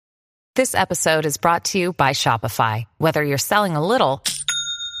This episode is brought to you by Shopify. Whether you're selling a little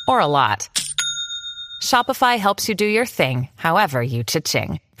or a lot, Shopify helps you do your thing, however you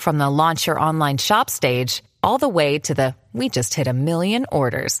cha-ching. From the launch your online shop stage, all the way to the we just hit 1 million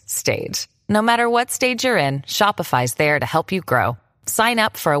orders stage. No matter what stage you're in, Shopify's there to help you grow. Sign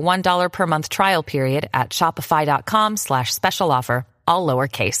up for a $1 per month trial period at shopify.com/special offer, all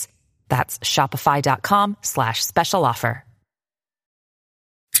lowercase. That's shopify.com/special offer.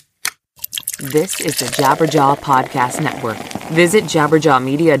 This is the Jabberjaw Podcast Network. Visit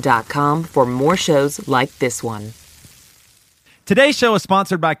jabberjawmedia.com for more shows like this one. Today's show is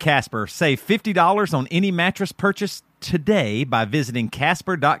sponsored by Casper. Save $50 on any mattress purchase today by visiting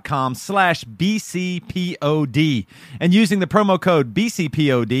casper.com/BCPOD and using the promo code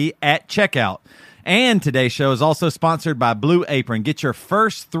BCPOD at checkout. And today's show is also sponsored by Blue Apron. Get your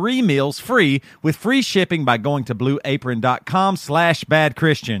first 3 meals free with free shipping by going to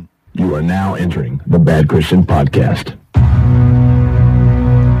blueapron.com/badchristian. You are now entering the Bad Christian Podcast.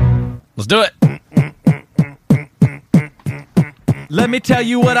 Let's do it. Let me tell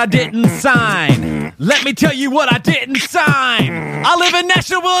you what I didn't sign. Let me tell you what I didn't sign. I live in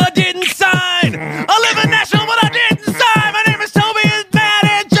Nashville, what I didn't sign. I live in Nashville, what I didn't sign. My name is Toby, and Matt,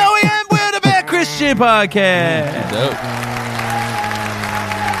 and Joey, and we're the Bad Christian Podcast. Dope.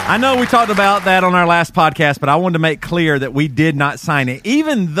 I know we talked about that on our last podcast, but I wanted to make clear that we did not sign it,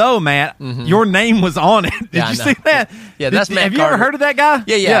 even though, Matt, your name was on it. Did you see that? Yeah, that's Matt Have you Carter. ever heard of that guy?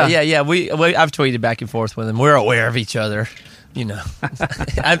 Yeah. I've tweeted back and forth with him. We're aware of each other. You know,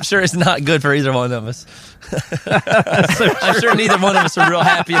 I'm sure it's not good for either one of us. I'm sure neither one of us are real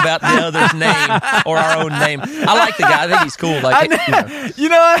happy about the other's name or our own name. I like the guy. I think he's cool. You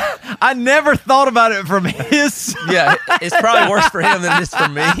know what? I never thought about it from his. Yeah, it's probably worse for him than it is for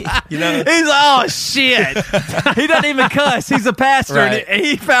me. You know, he's oh shit. He doesn't even cuss. He's a pastor, right. And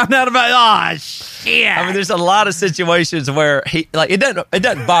he found out about shit. I mean, there's a lot of situations where it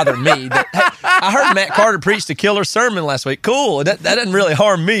doesn't bother me. I heard Matt Carter preach the killer sermon last week. Cool. That doesn't really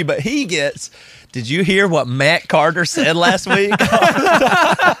harm me, but he gets. Did you hear what Matt Carter said last week? And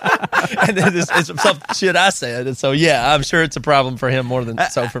then it's some shit I said, and so yeah, I'm sure it's a problem for him more than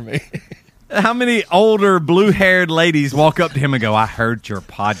so for me. How many older blue-haired ladies walk up to him and go, "I heard your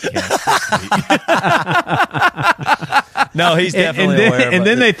podcast this week"? No, he's definitely aware. And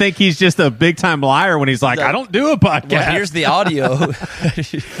then they think he's just a big-time liar when he's like, "I don't do a podcast." Well, here's the audio.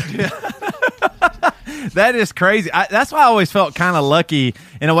 That is crazy. That's why I always felt kind of lucky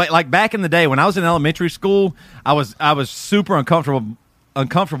in a way. Like back in the day when I was in elementary school, I was super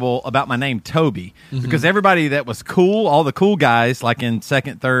uncomfortable about my name Toby because everybody that was cool, all the cool guys, like in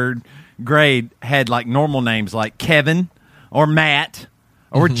second, third grade, had like normal names like Kevin or Matt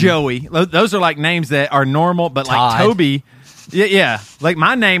or Joey. Those are like names that are normal, but Todd. like Toby. Yeah. Like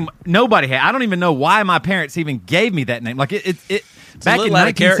my name, nobody had. I don't even know why my parents even gave me that name. Like it back in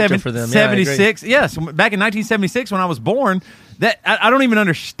 1976, yes, back in 1976 when I was born, that I don't even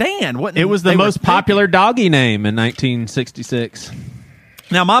understand what it was. The most popular doggy name in 1966.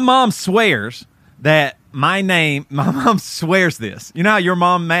 Now my mom swears that my mom swears this. You know how your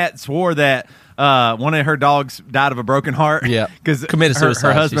mom Matt swore that one of her dogs died of a broken heart? Yeah, because committed suicide.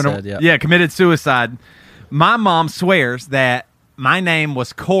 Her husband, committed suicide. My mom swears that my name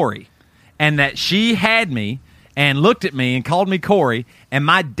was Corey, and that she had me and looked at me and called me Corey, and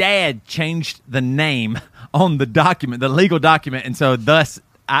my dad changed the name on the document, the legal document, and so thus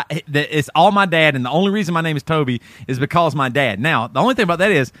it's all my dad, and the only reason my name is Toby is because my dad. Now, the only thing about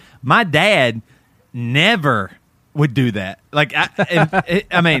that is my dad never would do that. Like,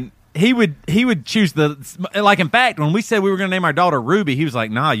 I mean, he would choose like. In fact, when we said we were going to name our daughter Ruby, he was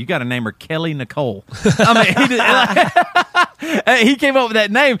like, "Nah, you got to name her Kelly Nicole." I mean, he came up with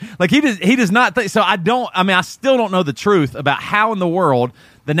that name. Like he does not think. So I still don't know the truth about how in the world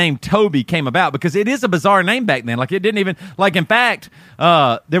the name Toby came about, because it is a bizarre name back then. Like it didn't even like. In fact,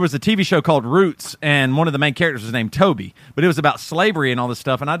 there was a TV show called Roots, and one of the main characters was named Toby, but it was about slavery and all this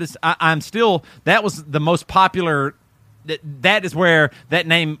stuff. And I'm still, that was the most popular. That is where that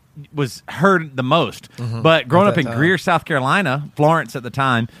name was heard the most. But growing up in Greer, South Carolina, Florence at the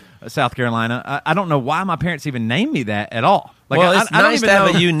time, South Carolina, I don't know why my parents even named me that at all. Like, well, it's nice to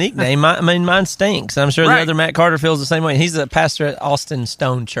have a unique name. I mean, mine stinks. I'm sure the other Matt Carter feels the same way. He's a pastor at Osteen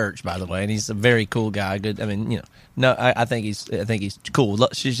Stone Church, by the way, and he's a very cool guy. Good. I mean, I think he's cool.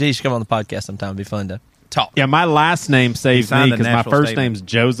 He should come on the podcast sometime. It'd be fun to talk. Yeah, my last name saves me because my first name's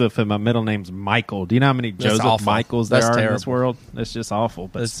Joseph and my middle name's Michael. Do you know how many Joseph Michaels there are in this world? It's just awful.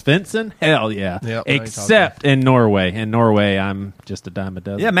 But Svensson, hell yeah. Yep, except in Norway. In Norway, I'm just a dime a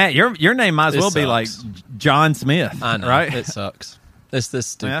dozen. Yeah, Matt, your name might as well be like John Smith. I know, right? It sucks. It's this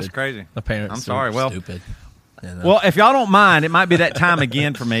stupid. That's crazy. The parents. I'm sorry. Well, stupid. Well, if y'all don't mind, it might be that time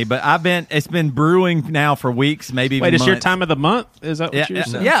again for me. But it's been brewing now for weeks, maybe even months. Wait, is your time of the month? Is that what you're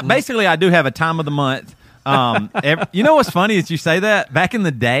saying? Yeah, basically, I do have a time of the month. You know what's funny is you say that back in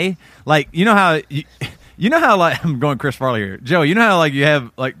the day, like you know how like I'm going Chris Farley here, Joe. You know how like you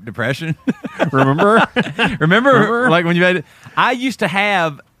have like depression. Remember like when you had. I used to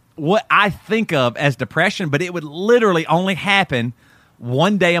have what I think of as depression, but it would literally only happen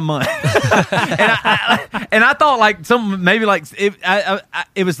one day a month. and I thought like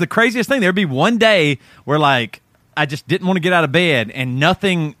it was the craziest thing. There'd be one day where like I just didn't want to get out of bed and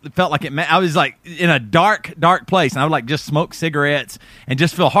nothing felt like it. I was like in a dark place and I would like just smoke cigarettes and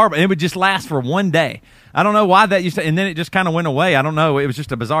just feel horrible. And it would just last for one day. I don't know why that used to, and then it just kind of went away. I don't know. It was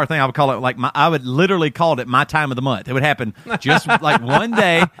just a bizarre thing. I would call it like I would literally call it my time of the month. It would happen just like one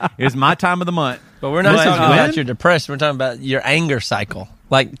day is my time of the month. But we're not talking about your depression. We're talking about your anger cycle.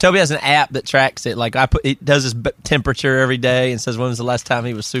 Like Toby has an app that tracks it. Like it does his temperature every day and says when was the last time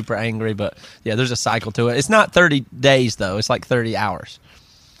he was super angry. But yeah, there's a cycle to it. It's not 30 days though. It's like 30 hours.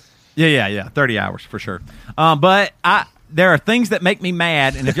 Yeah. 30 hours for sure. But there are things that make me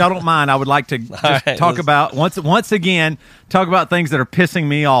mad, and if y'all don't mind, I would like to just talk about once again talk about things that are pissing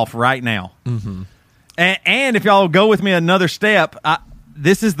me off right now. Mm-hmm. And if y'all go with me another step,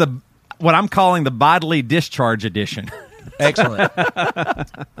 this is what I'm calling the bodily discharge edition. Excellent.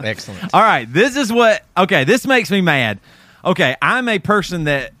 All right, this makes me mad. Okay, I'm a person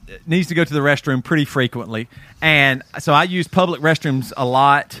that needs to go to the restroom pretty frequently, and so I use public restrooms a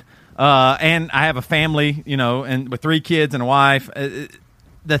lot. And I have a family, and with 3 kids and a wife.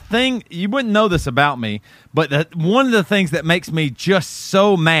 The thing, you wouldn't know this about me, but one of the things that makes me just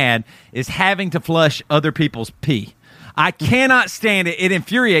so mad is having to flush other people's pee. I cannot stand it. It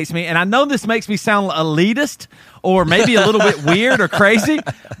infuriates me. And I know this makes me sound elitist or maybe a little bit weird or crazy,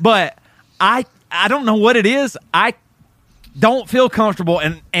 but I don't know what it is. I don't feel comfortable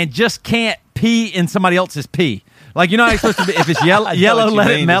and just can't pee in somebody else's pee. Like, how it's supposed to be. If it's yellow,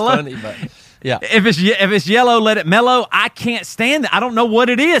 let it mellow. Funny, yeah. If it's yellow, let it mellow. I can't stand it. I don't know what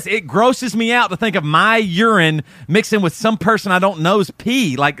it is. It grosses me out to think of my urine mixing with some person I don't know's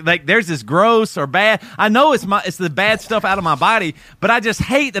pee. Like there's this gross or bad. I know it's the bad stuff out of my body, but I just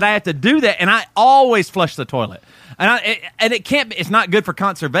hate that I have to do that. And I always flush the toilet. And it can't be. It's not good for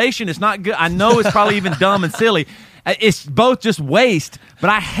conservation. It's not good. I know it's probably even dumb and silly. It's both just waste,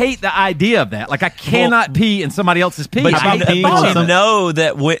 but I hate the idea of that. Like, I cannot pee in somebody else's pee. But you know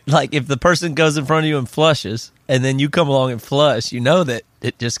that if the person goes in front of you and flushes, and then you come along and flush, you know that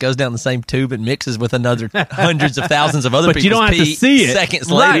it just goes down the same tube and mixes with another hundreds of thousands of other people's pee. But you don't have to see it. Seconds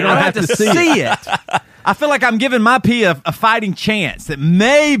later. Right, you don't have to see it. I feel like I'm giving my pee a fighting chance that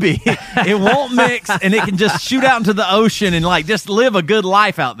maybe it won't mix and it can just shoot out into the ocean and, like, just live a good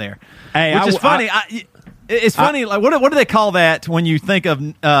life out there. Which is funny. It's funny, like what do they call that when you think of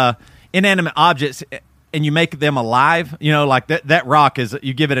inanimate objects and you make them alive? Like that rock is,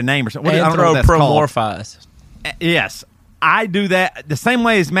 you give it a name or something. Anthropomorphize. Yes, I do that the same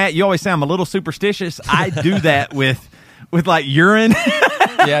way as Matt. You always say I'm a little superstitious. I do that with like urine.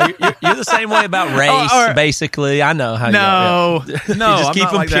 Yeah, you're the same way about race, basically. I know how no, you just keep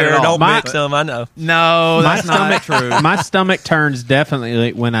them like pure. Don't mix them. I know. No, that's not true. My stomach turns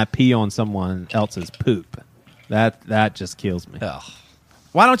definitely when I pee on someone else's poop. That just kills me. Ugh.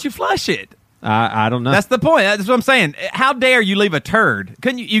 Why don't you flush it? I don't know. That's the point. That's what I'm saying. How dare you leave a turd?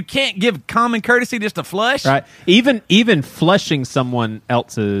 You can't give common courtesy just to flush? Right. Even flushing someone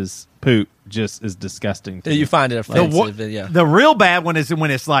else's poop just is disgusting to me. You find it offensive. The real bad one is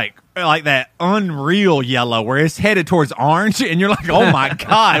when it's like that unreal yellow where it's headed towards orange and you're like, oh my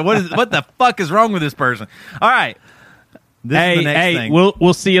God, what the fuck is wrong with this person? All right. This is the next thing.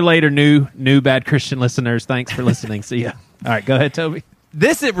 We'll see you later, new Bad Christian listeners. Thanks for listening. See ya. All right, go ahead, Toby.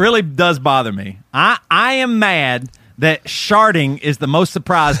 It really does bother me. I am mad that sharding is the most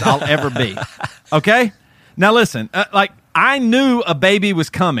surprised I'll ever be. Okay? Now listen, I knew a baby was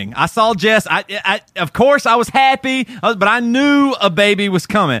coming. I saw Jess. Of course, I was happy, but I knew a baby was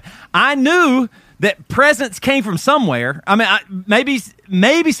coming. I knew that presents came from somewhere. I mean,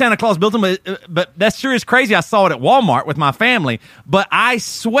 maybe Santa Claus built them, but that sure is crazy. I saw it at Walmart with my family, but I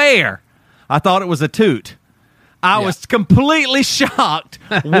swear I thought it was a toot. I was completely shocked,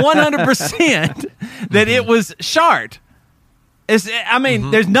 100%, that it was shart. There's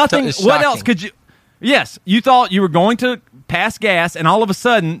nothing. What else could you? Yes, you thought you were going to pass gas, and all of a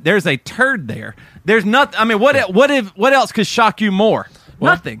sudden, there's a turd there. There's nothing. I mean, what else could shock you more?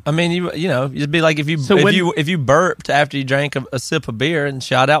 Well, nothing. I mean, it'd be like if you burped after you drank a sip of beer and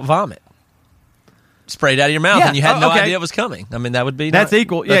shot out vomit. sprayed out of your mouth and you had no idea it was coming. I mean, that would be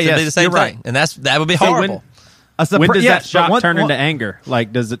equal. Yeah, be the same thing, right. and that would be horrible. When does that shock turn into anger?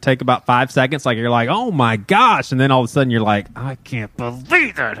 Like, does it take about 5 seconds? Like, you're like, oh my gosh, and then all of a sudden you're like, I can't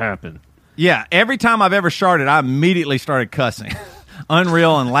believe that happened. Yeah, every time I've ever sharted, I immediately started cussing.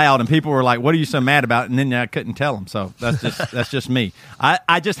 Unreal and loud, and people were like, what are you so mad about? And then I couldn't tell them, so that's just me.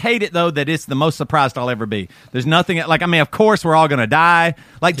 I just hate it, though, that it's the most surprised I'll ever be. There's nothing, like, I mean, of course we're all going to die.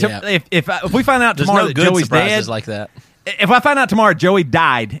 Like, if we find out tomorrow that Joey's dead, like that. If I find out tomorrow Joey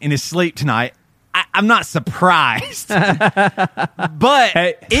died in his sleep tonight, I'm not surprised. But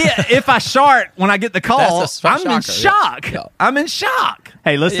if I shart when I get the call, I'm in shock. Yeah. I'm in shock.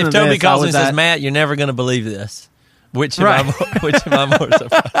 Hey, listen if to Toby this. calls and says, Matt, you're never going to believe this. Which am I more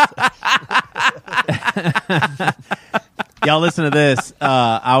surprised? Y'all listen to this.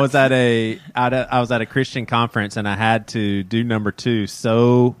 I was at a Christian conference and I had to do number 2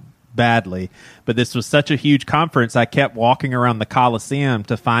 so badly, but this was such a huge conference. I kept walking around the Coliseum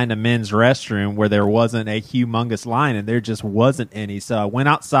to find a men's restroom where there wasn't a humongous line, and there just wasn't any. So I went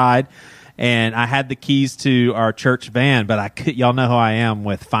outside. And I had the keys to our church van, but y'all know how I am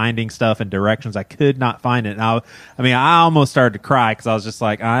with finding stuff and directions. I could not find it. And I almost started to cry because I was just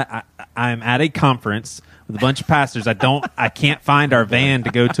like, I'm at a conference with a bunch of pastors. I can't find our van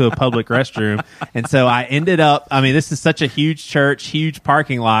to go to a public restroom. And so I ended up, this is such a huge church, huge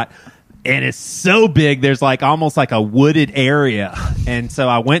parking lot. And it's so big, there's like almost like a wooded area. And so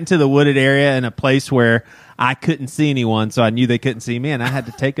I went to the wooded area in a place where I couldn't see anyone, so I knew they couldn't see me, and I had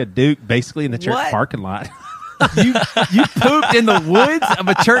to take a Duke basically in the church parking lot. You pooped in the woods of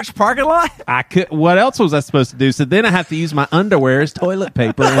a church parking lot? I could. What else was I supposed to do? So then I have to use my underwear as toilet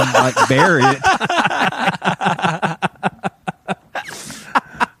paper and like bury it.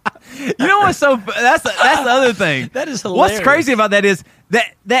 You know what's so? That's the other thing. That is hilarious. What's crazy about that is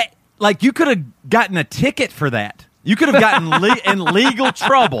that like you could have gotten a ticket for that. You could have gotten in legal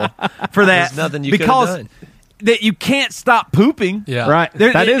trouble for that. There's nothing you could have done. That you can't stop pooping. Yeah, right.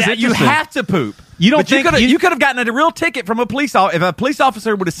 That is interesting. You have to poop. You could have gotten a real ticket from a police officer. If a police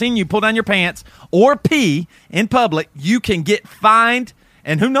officer would have seen you pull down your pants or pee in public, you can get fined.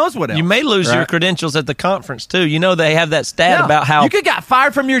 And who knows what else? You may lose your credentials at the conference, too. You know they have that stat about how... You could have got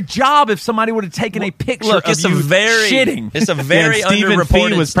fired from your job if somebody would have taken a picture of you shitting. It's a very Stephen underreported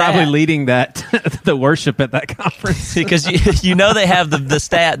Fee was stat. probably leading the worship at that conference. Because you know they have the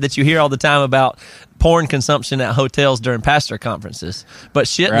stat that you hear all the time about porn consumption at hotels during pastor conferences. But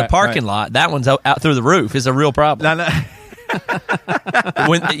shit in the parking lot, that one's out through the roof. Is a real problem.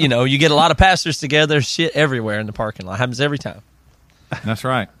 When you get a lot of pastors together, shit everywhere in the parking lot. Happens every time. That's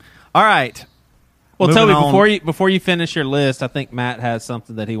right. All right. Well, Toby, before you finish your list, I think Matt has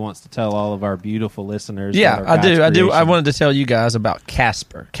something that he wants to tell all of our beautiful listeners. Yeah, I do. I wanted to tell you guys about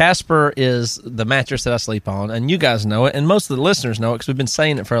Casper. Casper is the mattress that I sleep on, and you guys know it, and most of the listeners know it because we've been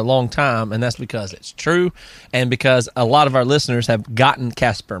saying it for a long time, and that's because it's true, and because a lot of our listeners have gotten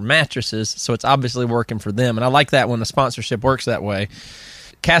Casper mattresses, so it's obviously working for them, and I like that when the sponsorship works that way.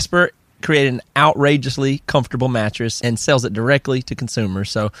 Casper created an outrageously comfortable mattress and sells it directly to consumers.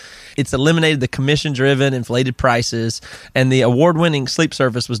 So it's eliminated the commission-driven, inflated prices, and the award-winning sleep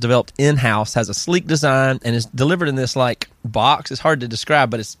service was developed in-house, has a sleek design, and is delivered in this like box. It's hard to describe,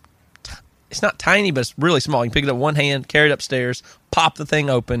 but it's not tiny, but it's really small. You can pick it up one hand, carry it upstairs, pop the thing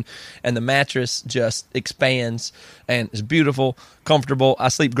open, and the mattress just expands and is beautiful, comfortable. I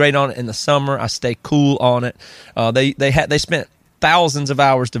sleep great on it in the summer. I stay cool on it. They spent thousands of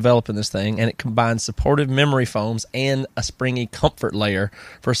hours developing this thing, and it combines supportive memory foams and a springy comfort layer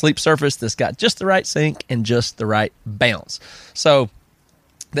for a sleep surface that's got just the right sink and just the right bounce. So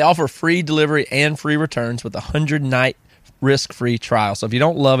they offer free delivery and free returns with a 100-night risk-free trial. So if you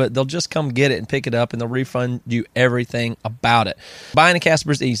don't love it, they'll just come get it and pick it up, and they'll refund you everything about it. Buying a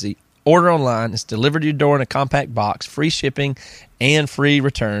Casper is easy. Order online. It's delivered to your door in a compact box, free shipping, and free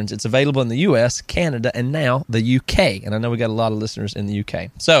returns. It's available in the U.S., Canada, and now the U.K. And I know we got a lot of listeners in the U.K.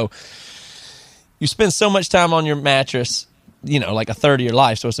 So you spend so much time on your mattress, like a third of your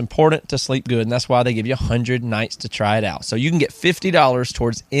life. So it's important to sleep good, and that's why they give you 100 nights to try it out. So you can get $50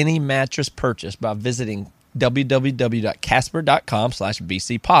 towards any mattress purchase by visiting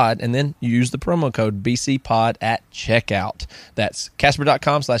www.casper.com/bcpod, and then you use the promo code bcpod at checkout. That's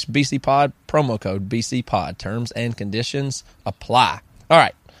casper.com/bcpod, promo code bcpod. Terms and conditions apply. All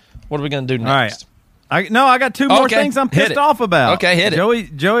right, what are we going to do next? All right, I got two more things I'm pissed off about. Okay, hit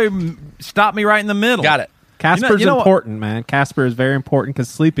it. Joey stopped me right in the middle. Got it. Casper's important, man. Casper is very important because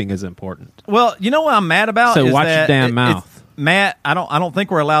sleeping is important. Well, you know what I'm mad about? So is watch your damn mouth. Matt, I don't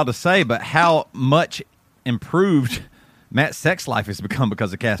think we're allowed to say, but how much improved Matt's sex life has become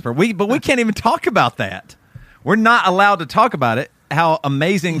because of Casper. But we can't even talk about that. We're not allowed to talk about it. How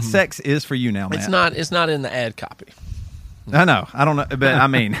amazing sex is for you now, Matt. It's not in the ad copy. I know. I don't know, but I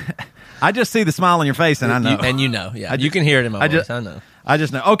mean, I just see the smile on your face, and I know. Yeah, you can hear it in my voice. I know. I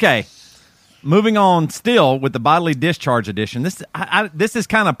just know. Okay, moving on. Still with the bodily discharge edition. This is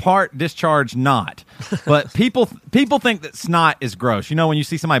kind of part discharge, not. But people think that snot is gross. You know, when you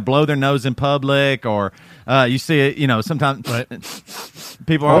see somebody blow their nose in public, or you see it. You know, sometimes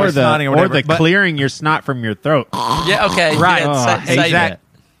people are always snotting or whatever. Or the clearing your snot from your throat. Yeah. Okay. Right.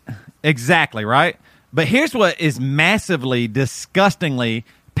 Exactly. Right. But here's what is massively, disgustingly,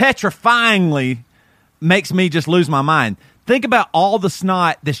 petrifyingly makes me just lose my mind. Think about all the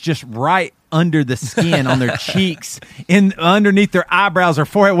snot that's just right under the skin, on their cheeks, underneath their eyebrows or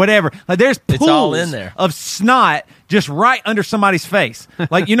forehead, whatever. Like there's pools all in there of snot just right under somebody's face.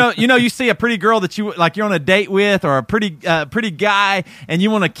 Like you see a pretty girl that you're on a date with, or a pretty guy, and you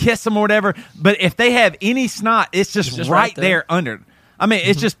want to kiss them or whatever. But if they have any snot, it's just right there under. I mean,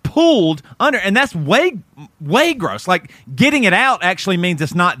 it's just pooled under, and that's way gross. Like getting it out actually means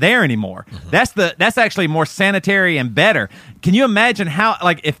it's not there anymore. That's actually more sanitary and better. Can you imagine how,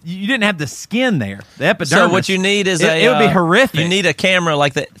 like, if you didn't have the skin there, the epidermis? So what you need is it would be horrific. You need a camera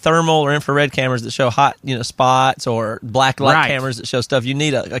like the thermal or infrared cameras that show hot, spots, or black light cameras that show stuff. You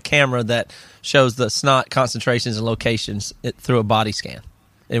need a camera that shows the snot concentrations and locations through a body scan.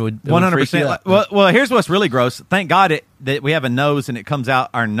 It would 100%. Well, here's what's really gross. Thank God that we have a nose and it comes out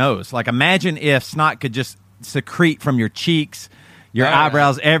our nose. Like, imagine if snot could just secrete from your cheeks, your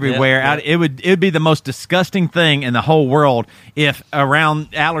eyebrows, everywhere. Yeah. It would be the most disgusting thing in the whole world if around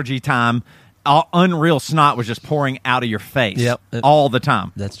allergy time, unreal snot was just pouring out of your face all the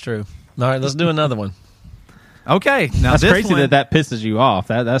time. That's true. All right, let's do another one. Okay, now that's crazy that pisses you off.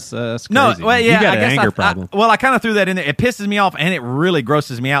 That's crazy. No, well, yeah, you got an anger problem. I kind of threw that in there. It pisses me off, and it really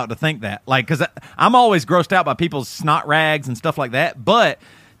grosses me out to think that. Like, because I'm always grossed out by people's snot rags and stuff like that. But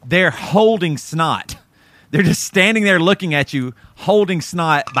they're holding snot. They're just standing there looking at you, holding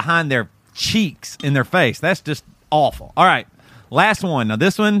snot behind their cheeks in their face. That's just awful. All right, last one. Now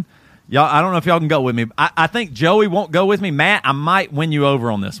this one, y'all. I don't know if y'all can go with me. I think Joey won't go with me. Matt, I might win you over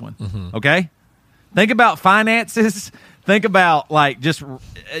on this one. Mm-hmm. Okay. Think about finances. Think about, like, just,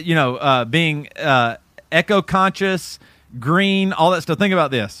 being eco-conscious, green, all that stuff. Think about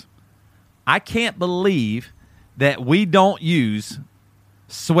this. I can't believe that we don't use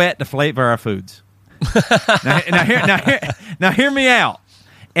sweat to flavor our foods. Now hear me out.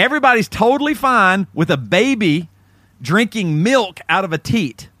 Everybody's totally fine with a baby drinking milk out of a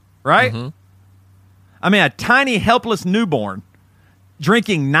teat, right? Mm-hmm. I mean, a tiny, helpless newborn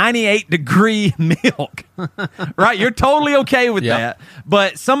drinking 98-degree milk, right? You're totally okay with that.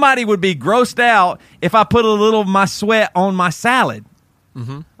 But somebody would be grossed out if I put a little of my sweat on my salad,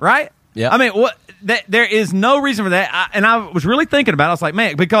 right? Yeah. I mean, there is no reason for that. And I was really thinking about it. I was like,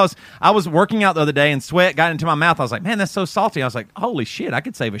 man, because I was working out the other day and sweat got into my mouth. I was like, man, that's so salty. I was like, holy shit, I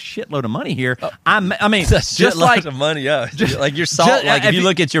could save a shitload of money here. I mean, that's just like of money. Yeah, like your salt. If you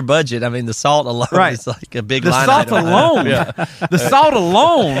look at your budget, I mean, the salt alone is like a big line item. The salt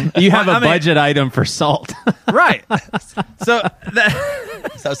alone. You have a budget item for salt, right? So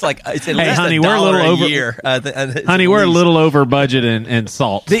it's like it's at least honey, we're a little over. Year. Honey, we're a little over budget in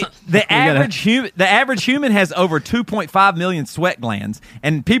salt. The average human has over 2.5 million sweat glands,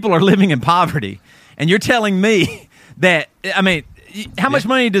 and people are living in poverty. And you're telling me that, I mean, how much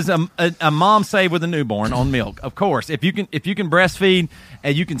money does a mom save with a newborn on milk? Of course, if you can breastfeed,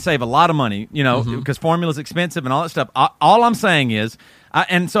 you can save a lot of money, because formula's expensive and all that stuff. All I'm saying is,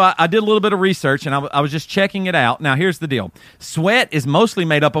 so I did a little bit of research, and I was just checking it out. Now, here's the deal. Sweat is mostly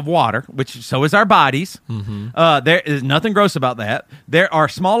made up of water, which so is our bodies. There is nothing gross about that. There are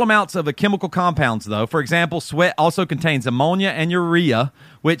small amounts of chemical compounds, though. For example, sweat also contains ammonia and urea,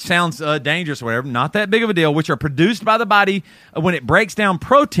 which sounds dangerous or whatever. Not that big of a deal, which are produced by the body when it breaks down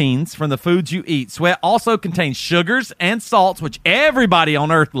proteins from the foods you eat. Sweat also contains sugars and salts, which everybody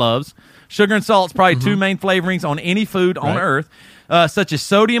on Earth loves. Sugar and salt is probably two main flavorings on any food on Earth. Such as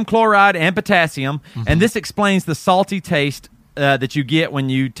sodium chloride and potassium, and this explains the salty taste that you get when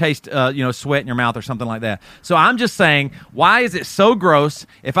you taste, sweat in your mouth or something like that. So I'm just saying, why is it so gross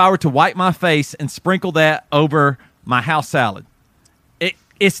if I were to wipe my face and sprinkle that over my house salad?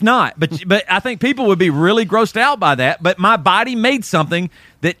 It's not, but I think people would be really grossed out by that. But my body made something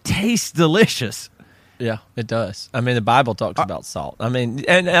that tastes delicious. Yeah, it does. I mean, the Bible talks about salt. I mean,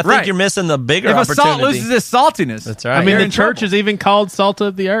 and I think you're missing the bigger opportunity. If a salt loses its saltiness. That's right. I mean, the church is even called salt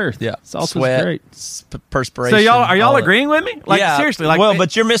of the earth. Yeah. Salt Sweat, is great. Perspiration. So are y'all agreeing with me? Like, seriously. Like,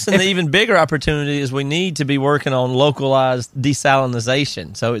 but you're missing the even bigger opportunity is we need to be working on localized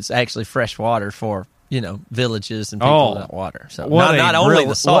desalinization. So it's actually fresh water for, villages and people that water. So not only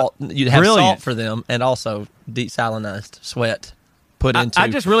the salt, you'd have salt for them and also desalinized sweat. Put into.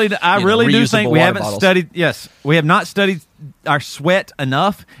 I really do think we haven't studied. Yes, we have not studied our sweat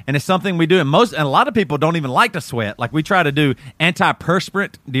enough, and it's something we do. And a lot of people don't even like to sweat. Like we try to do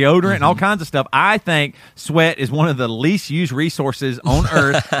antiperspirant, deodorant, and all kinds of stuff. I think sweat is one of the least used resources on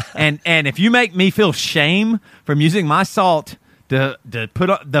earth. and if you make me feel shame from using my salt to put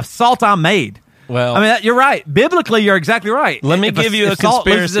on the salt I made. Well, I mean, you're right. Biblically, you're exactly right. Let me give you a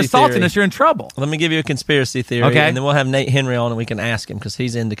conspiracy theory. Saltiness, you're in trouble. Let me give you a conspiracy theory, and then we'll have Nate Henry on, and we can ask him because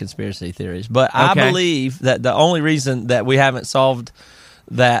he's into conspiracy theories. But I believe that the only reason that we haven't solved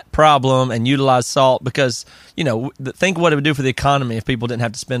that problem and utilized salt, because, think what it would do for the economy if people didn't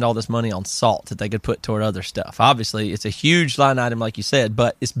have to spend all this money on salt that they could put toward other stuff. Obviously, it's a huge line item, like you said,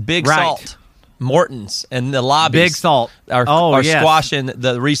 but it's big salt. Morton's and the lobbies Big Salt are squashing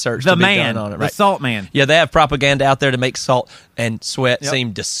the research to be done on it. Right? The salt man. Yeah, they have propaganda out there to make salt and sweat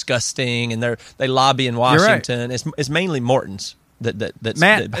seem disgusting, and they lobby in Washington. Right. It's mainly Morton's that's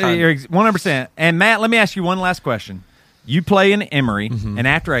Matt, you're 100%. And Matt, let me ask you one last question. You play in Emory, and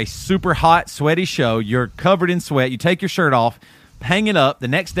after a super hot, sweaty show, you're covered in sweat. You take your shirt off, hang it up. The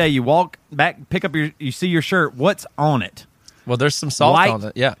next day, you walk back, pick up you see your shirt. What's on it? Well, there's some salt on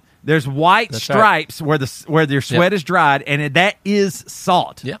it. Yeah. There's white stripes where your sweat is dried, and that is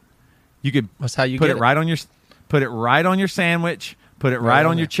salt. Yeah, That's how you put it right on your sandwich, put it right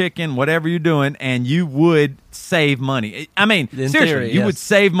on your chicken, whatever you're doing, and you would save money. I mean, seriously, you would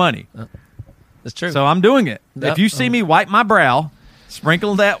save money. That's true. So I'm doing it. If you see me wipe my brow,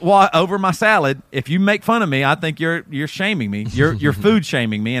 sprinkle that over my salad, if you make fun of me, I think you're shaming me. You're food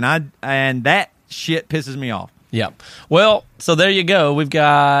shaming me, and that shit pisses me off. Yeah. Well, so there you go. We've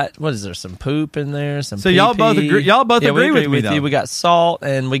got some poop in there, some. So y'all both agree with me though. We got salt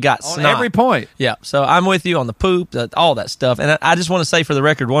and we got on snot. Every point. Yeah. So I'm with you on the poop, all that stuff. And I just want to say for the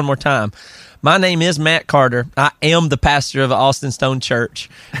record one more time, my name is Matt Carter. I am the pastor of Osteen Stone Church.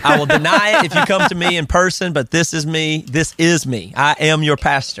 I will deny it if you come to me in person, but this is me. This is me. I am your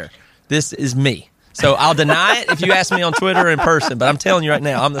pastor. This is me. So I'll deny it if you ask me on Twitter or in person, but I'm telling you right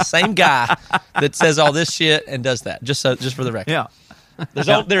now, I'm the same guy that says all this shit and does that. Just for the record. Yeah.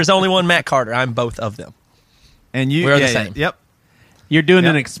 There's only one Matt Carter. I'm both of them. And we're the same. Yep. You're doing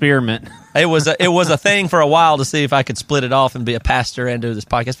an experiment. It was a thing for a while to see if I could split it off and be a pastor and do this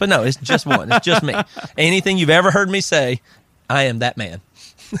podcast. But no, it's just one. It's just me. Anything you've ever heard me say, I am that man.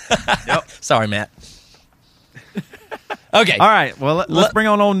 Yep. Sorry, Matt. Okay. All right. Well, let's bring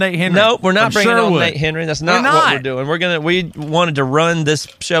on old Nate Henry. No, we're not bringing on Nate Henry. That's not what we're doing. We wanted to run this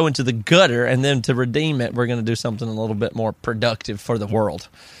show into the gutter, and then to redeem it, we're going to do something a little bit more productive for the world.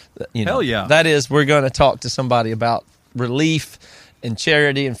 Hell yeah. That is, we're going to talk to somebody about relief and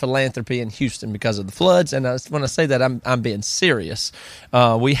charity and philanthropy in Houston because of the floods. And when I say that, I'm being serious.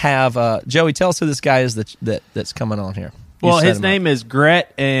 We have Joey. Tell us who this guy is that's coming on here. Well, his name is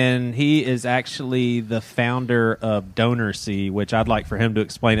Gret, and he is actually the founder of DonorSee, which I'd like for him to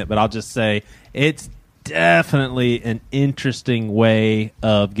explain it, but I'll just say it's definitely an interesting way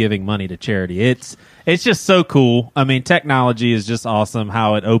of giving money to charity. It's just so cool. I mean, technology is just awesome,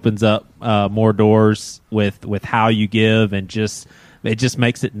 how it opens up more doors with how you give, and it just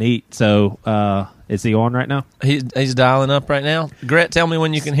makes it neat. So is he on right now? He's dialing up right now. Gret, tell me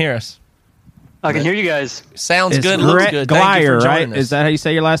when you can hear us. I can hear you guys. Sounds good. Looks good. Thank you for joining us. Is that how you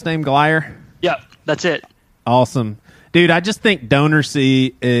say your last name, Glyer? Yeah, that's it. Awesome. Dude, I just think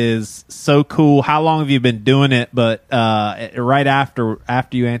DonorSee is so cool. How long have you been doing it? But right after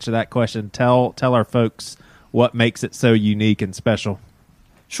you answer that question, tell our folks what makes it so unique and special.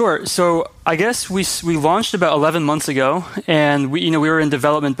 Sure. So I guess we launched about 11 months ago, and we were in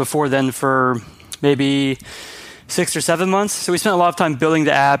development before then for maybe 6 or 7 months. So we spent a lot of time building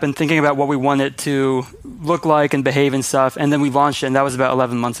the app and thinking about what we want it to look like and behave and stuff. And then we launched it, and that was about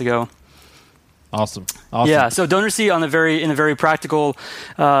 11 months ago. Awesome. Yeah. So DonorSee in a very practical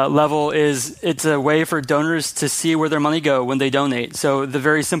level it's a way for donors to see where their money go when they donate. So the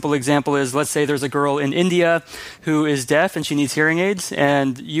very simple example is, let's say there's a girl in India who is deaf and she needs hearing aids,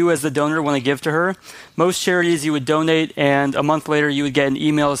 and you as the donor want to give to her. Most charities you would donate, and a month later you would get an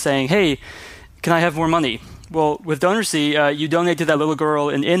email saying, "Hey, can I have more money?" Well, with DonorSee, you donate to that little girl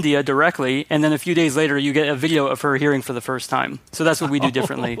in India directly, and then a few days later, you get a video of her hearing for the first time. So that's what we do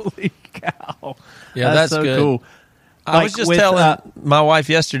differently. Holy cow! Yeah, that's so good. Cool. I was just telling my wife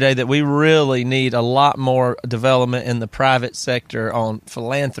yesterday that we really need a lot more development in the private sector on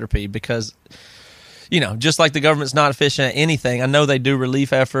philanthropy because, just like the government's not efficient at anything, I know they do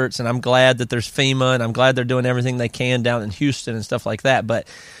relief efforts, and I'm glad that there's FEMA, and I'm glad they're doing everything they can down in Houston and stuff like that, but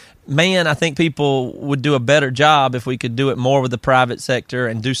man, I think people would do a better job if we could do it more with the private sector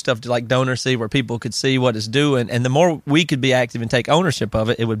and do stuff like DonorSee where people could see what it's doing. And the more we could be active and take ownership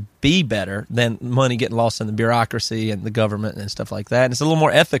of it, it would be better than money getting lost in the bureaucracy and the government and stuff like that. And it's a little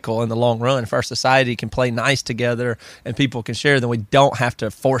more ethical in the long run. If our society can play nice together and people can share, then we don't have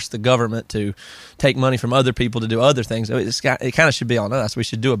to force the government to take money from other people to do other things. It kind of should be on us. We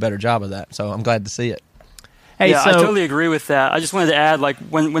should do a better job of that. So I'm glad to see it. Hey, I totally agree with that. I just wanted to add,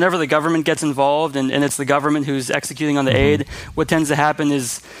 whenever the government gets involved and it's the government who's executing on the aid, what tends to happen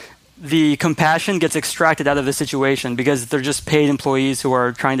is the compassion gets extracted out of the situation because they're just paid employees who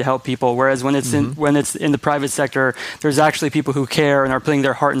are trying to help people. Whereas when it's in the private sector, there's actually people who care and are putting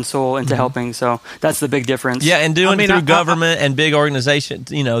their heart and soul into helping. So that's the big difference. Yeah, and through government and big organizations,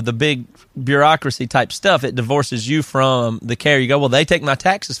 the big bureaucracy type stuff, it divorces you from the care. You go, well, they take my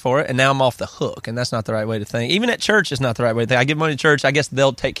taxes for it, and now I'm off the hook, and that's not the right way to think. Even at church, it's not the right way to think. I give money to church, I guess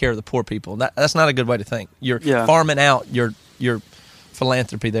they'll take care of the poor people. That's not a good way to think. You're farming out your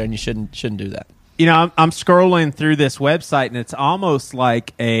philanthropy there, and you shouldn't do that. I'm scrolling through this website, and it's almost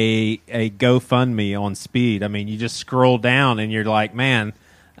like a GoFundMe on speed. I mean, you just scroll down, and you're like, man,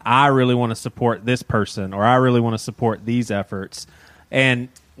 I really want to support this person, or I really want to support these efforts. And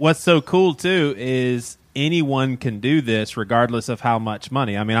what's so cool, too, is anyone can do this regardless of how much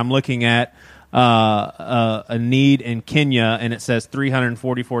money. I mean, I'm looking at a need in Kenya, and it says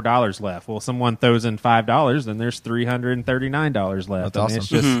 $344 left. Well, someone throws in $5, then there's $339 left. That's awesome. It's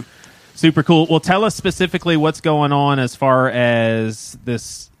just super cool. Well, tell us specifically what's going on as far as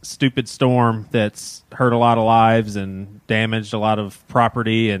this stupid storm that's hurt a lot of lives and damaged a lot of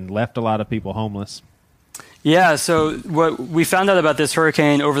property and left a lot of people homeless. Yeah, so what we found out about this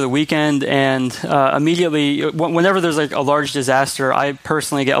hurricane over the weekend, and immediately, whenever there's a large disaster, I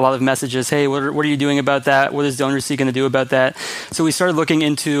personally get a lot of messages, hey, what are you doing about that? What is DonorSee going to do about that? So we started looking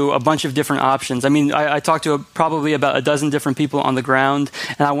into a bunch of different options. I mean, I talked to probably about a dozen different people on the ground,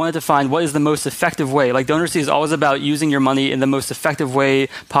 and I wanted to find what is the most effective way. Like, DonorSee is always about using your money in the most effective way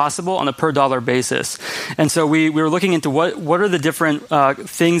possible on a per dollar basis. And so we were looking into what are the different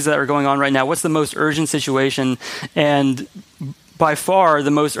things that are going on right now. What's the most urgent situation? And by far,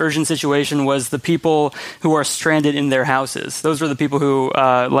 the most urgent situation was the people who are stranded in their houses. Those are the people who,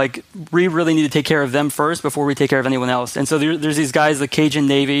 we really need to take care of them first before we take care of anyone else. And so there's these guys, the Cajun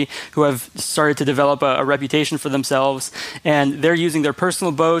Navy, who have started to develop a reputation for themselves, and they're using their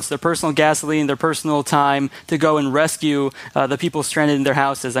personal boats, their personal gasoline, their personal time to go and rescue the people stranded in their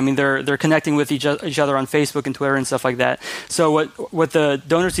houses. I mean, they're connecting with each other on Facebook and Twitter and stuff like that. So what the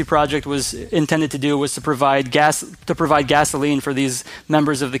DonorSee project was intended to do was to provide gasoline for these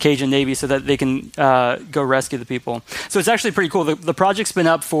members of the Cajun Navy so that they can go rescue the people. So it's actually pretty cool. The project's been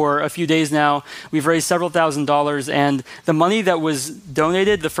up for a few days now. We've raised several $1,000s, and the money that was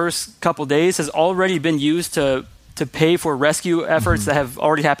donated the first couple days has already been used to pay for rescue efforts that have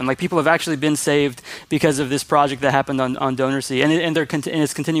already happened. Like, people have actually been saved because of this project that happened on DonorSee, and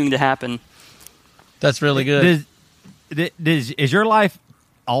it's continuing to happen. That's really good. Is your life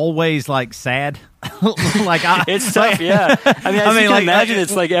always sad? It's tough, yeah. I mean, you can imagine,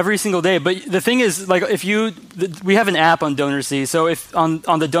 it's every single day. But the thing is, we have an app on DonorSee. So if on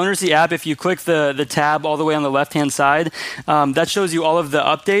the DonorSee app, if you click the tab all the way on the left-hand side, that shows you all of the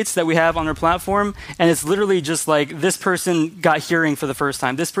updates that we have on our platform. And it's literally just this person got hearing for the first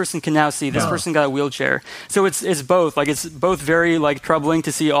time. This person can now see. This person got a wheelchair. So it's both. It's both very troubling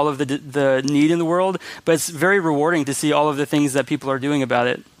to see all of the need in the world, but it's very rewarding to see all of the things that people are doing about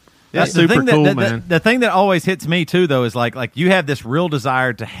it. That's super cool, man. The thing that always hits me too, though, is like you have this real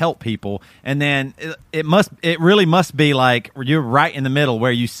desire to help people, and then it really must be you're right in the middle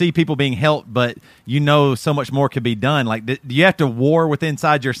where you see people being helped, but so much more could be done. Do you have to war with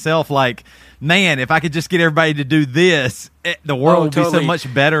inside yourself? Man, if I could just get everybody to do this, the world would be so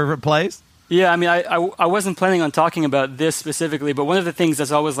much better place. Yeah, I mean, I wasn't planning on talking about this specifically, but one of the things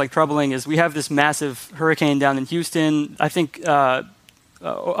that's always troubling is we have this massive hurricane down in Houston. I think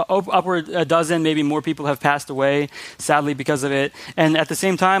upward a dozen, maybe more people have passed away, sadly, because of it. And at the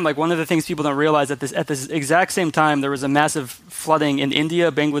same time, like one of the things people don't realize at this exact same time, there was a massive flooding in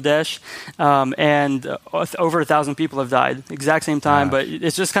India, Bangladesh, and over 1,000 people have died. Exact same time, but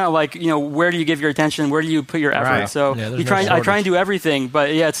it's just kind of like, where do you give your attention? Where do you put your effort? Right. So I try and do everything,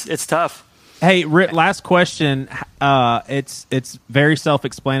 but yeah, it's tough. Hey, Rick, last question. It's very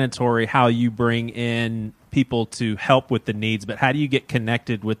self-explanatory how you bring in people to help with the needs, but how do you get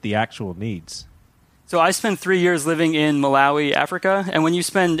connected with the actual needs? So I spent 3 years living in Malawi, Africa, and when you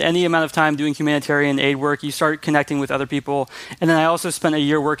spend any amount of time doing humanitarian aid work, you start connecting with other people. And then I also spent a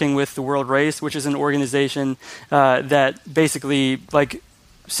year working with the World Race, which is an organization that basically goes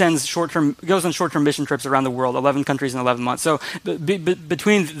on short-term mission trips around the world, 11 countries in 11 months. So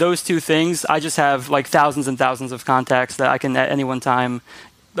between those two things, I just have like thousands and thousands of contacts that I can at any one time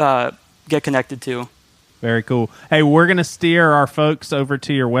get connected to. Very cool. Hey, we're going to steer our folks over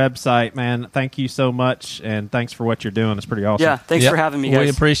to your website, man. Thank you so much, and thanks for what you're doing. It's pretty awesome. Yeah, thanks for having me, guys. We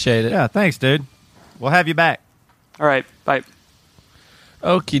appreciate it. Yeah, thanks, dude. We'll have you back. All right, bye.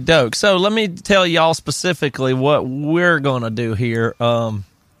 Okie doke. So let me tell y'all specifically what we're going to do here.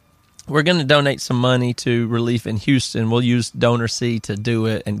 We're going to donate some money to Relief in Houston. We'll use DonorC to do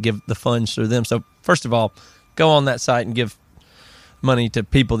it and give the funds through them. So first of all, go on that site and give money to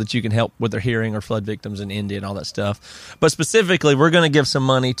people that you can help with their hearing or flood victims in India and all that stuff. But specifically, we're going to give some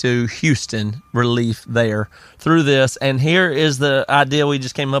money to Houston Relief there through this. And here is the idea we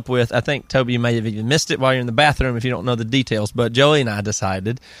just came up with. I think, Toby, you may have even missed it while you're in the bathroom if you don't know the details. But Joey and I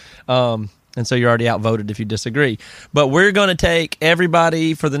decided, and so you're already outvoted if you disagree. But we're going to take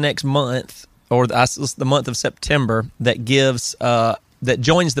everybody for the next month, or the month of September, that gives that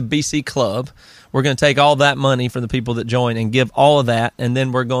joins the BC Club. We're going to take all that money from the people that join and give all of that, and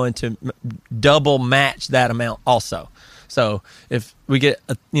then we're going to double match that amount also. So if we get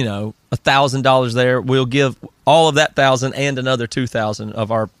 $1,000 there, we'll give all of that $1,000 and another $2,000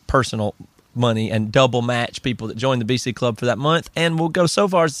 of our personal money and double match people that join the BC Club for that month. And we'll go so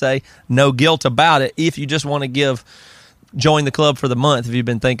far as to say no guilt about it. If you just want to join the club for the month, if you've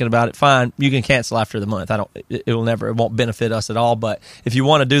been thinking about it, fine, you can cancel after the month. It won't benefit us at all. But if you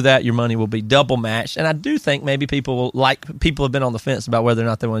want to do that, your money will be double matched. And I do think maybe people have been on the fence about whether or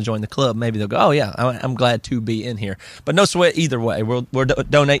not they want to join the club. Maybe they'll go, oh yeah, I'm glad to be in here. But no sweat either way. We'll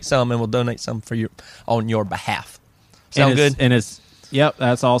donate some, and we'll donate some for you on your behalf. Sound good? Yep,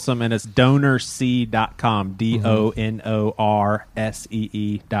 that's awesome. And it's DonorC.com,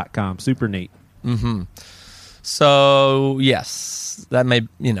 DonorSee.com. Super neat. Mm-hmm. So yes,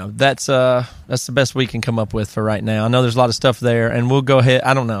 that's the best we can come up with for right now. I know there's a lot of stuff there, and we'll go ahead.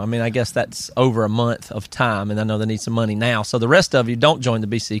 I don't know. I mean, I guess that's over a month of time, and I know they need some money now. So the rest of you don't join the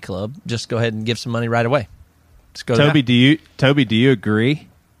BC Club. Just go ahead and give some money right away. Just go. Toby, do you agree?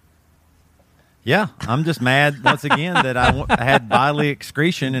 Yeah, I'm just mad once again that I had bodily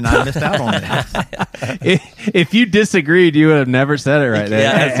excretion and I missed out on it. If you disagreed, you would have never said it right there.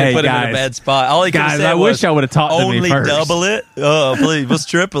 Yeah, hey, put him in a bad spot. All he could have said I wish I would have talked to me first. Only double it? Oh, please. Let's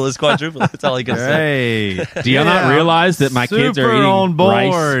triple it. Let's quadruple it. That's all he could say. Do you not realize that my kids are eating on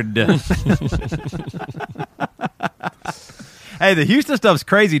board? Hey, the Houston stuff's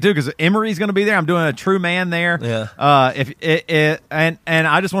crazy too because Emery's going to be there. I'm doing a True Man there. Yeah. And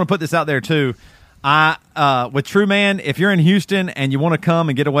I just want to put this out there too. With True Man, if you're in Houston and you want to come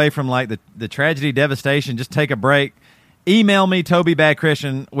and get away from like the tragedy, devastation, just take a break. Email me, Toby Bad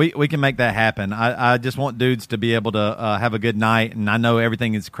Christian. We can make that happen. I just want dudes to be able to have a good night, and I know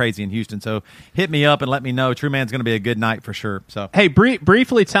everything is crazy in Houston, so hit me up and let me know. True Man's going to be a good night for sure. So hey,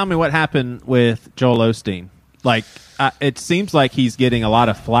 briefly tell me what happened with Joel Osteen. Like, it seems like he's getting a lot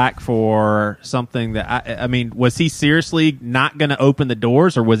of flack for something that I mean, was he seriously not going to open the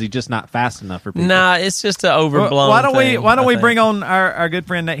doors, or was he just not fast enough for people? Nah, it's just an overblown. Why don't we bring on our good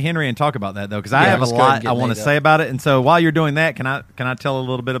friend Nate Henry and talk about that though? Because I have a lot I want to say about it. And so while you're doing that, can I tell a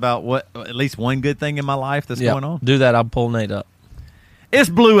little bit about what at least one good thing in my life that's going on? Do that. I'll pull Nate up. It's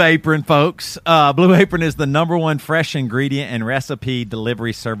Blue Apron, folks. Blue Apron is the #1 fresh ingredient and recipe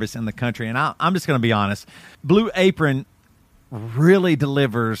delivery service in the country. And I'm just going to be honest. Blue Apron really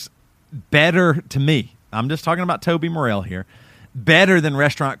delivers better to me. I'm just talking about Toby Morrell here. Better than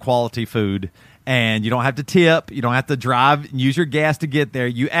restaurant quality food. And you don't have to tip. You don't have to drive and use your gas to get there.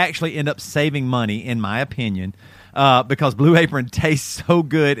 You actually end up saving money, in my opinion. because Blue Apron tastes so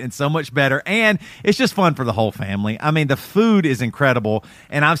good and so much better, and it's just fun for the whole family. I mean, the food is incredible,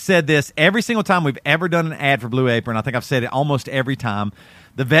 and I've said this every single time we've ever done an ad for Blue Apron. I think I've said it almost every time.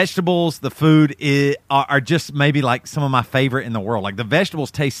 The vegetables, the food are just maybe like some of my favorite in the world. Like the vegetables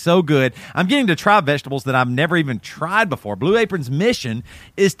taste so good. I'm getting to try vegetables that I've never even tried before. Blue Apron's mission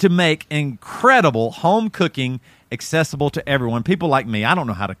is to make incredible home cooking accessible to everyone. People like me, I don't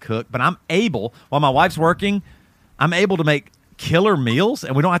know how to cook, but I'm able, while my wife's working, I'm able to make killer meals,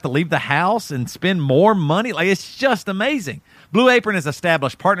 and we don't have to leave the house and spend more money. Like, it's just amazing. Blue Apron has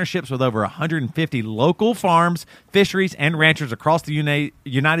established partnerships with over 150 local farms, fisheries, and ranchers across the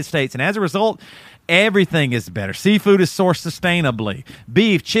United States, and as a result, everything is better. Seafood is sourced sustainably.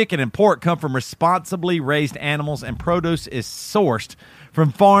 Beef, chicken, and pork come from responsibly raised animals, and produce is sourced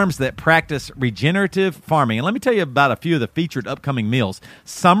from farms that practice regenerative farming. And let me tell you about a few of the featured upcoming meals.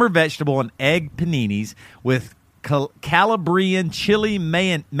 Summer vegetable and egg paninis with Calabrian chili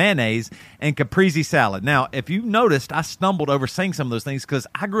mayonnaise and caprese salad. Now, if you noticed, I stumbled over saying some of those things because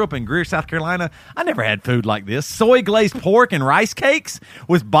I grew up in Greer, South Carolina. I never had food like this. Soy glazed pork and rice cakes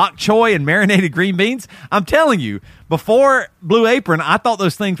with bok choy and marinated green beans. I'm telling you, before Blue Apron, I thought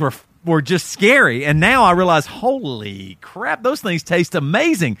those things were just scary, and now I realize, holy crap, those things taste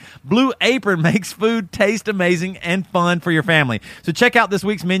amazing. Blue Apron makes food taste amazing and fun for your family. So check out this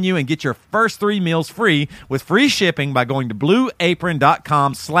week's menu and get your first 3 meals free with free shipping by going to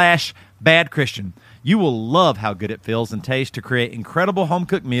blueapron.com/badchristian. You will love how good it feels and tastes to create incredible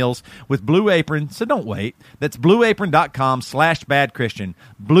home-cooked meals with Blue Apron, so don't wait. That's blueapron.com/badchristian.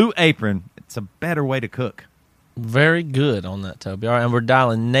 Blue Apron, it's a better way to cook. Very good on that, Toby. All right, and we're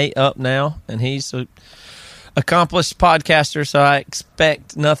dialing Nate up now, and he's an accomplished podcaster, so I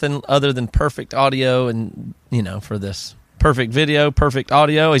expect nothing other than perfect audio and, for this perfect video, perfect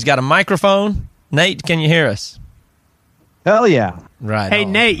audio. He's got a microphone. Nate, can you hear us? Hell yeah. Right. Hey,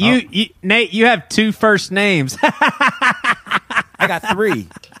 on. Nate, you have 2 first names. I got 3.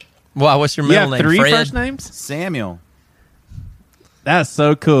 Well, what's your middle name? 3 Fred? first names? Samuel. That's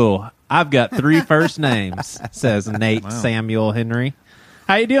so cool. I've got 3 first names, says Nate Samuel Henry.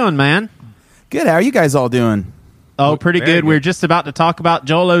 How you doing, man? Good. How are you guys all doing? Oh, pretty good. We're just about to talk about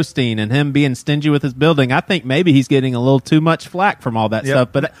Joel Osteen and him being stingy with his building. I think maybe he's getting a little too much flack from all that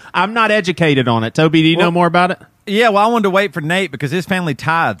stuff, but I'm not educated on it. Toby, do you know more about it? Yeah, well, I wanted to wait for Nate because his family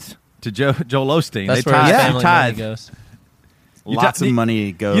tithes to Joel Osteen. That's they where his family money goes. Lots of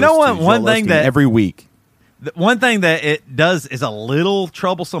money goes. You know what? To one Joel thing Osteen that every week. One thing that it does is a little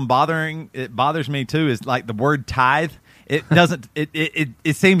troublesome, it bothers me too, is like the word tithe. It doesn't.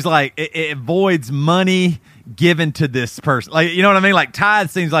 It seems like it avoids money given to this person. Like, you know what I mean? Like tithe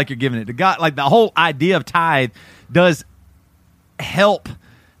seems like you're giving it to God. Like the whole idea of tithe does help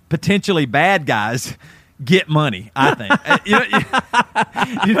potentially bad guys get money, I think. you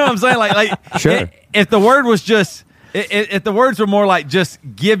know what I'm saying? Like sure. If the word was just, if the words were more like just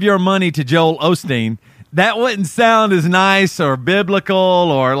give your money to Joel Osteen, that wouldn't sound as nice or biblical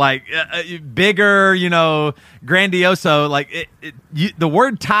or like bigger, grandioso. Like the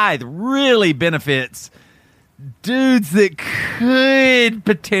word tithe really benefits dudes that could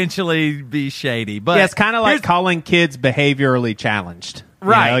potentially be shady. But yeah, it's kind of like calling kids behaviorally challenged.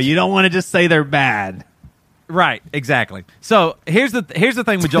 Right. You don't want to just say they're bad. Right, exactly. So here's the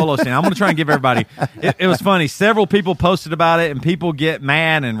thing with Joel Osteen. I'm going to try and give everybody. It was funny. Several people posted about it, and people get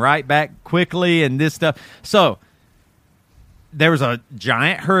mad and write back quickly and this stuff. So there was a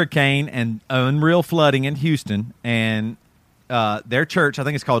giant hurricane and unreal flooding in Houston, and their church, I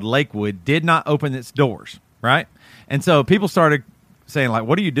think it's called Lakewood, did not open its doors. Right, and so people started saying, like,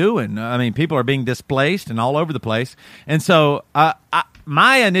 "What are you doing?" I mean, people are being displaced and all over the place, and so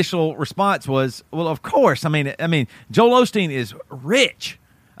my initial response was, well, of course. I mean, Joel Osteen is rich.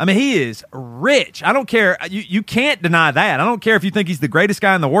 I mean, he is rich. I don't care. You can't deny that. I don't care if you think he's the greatest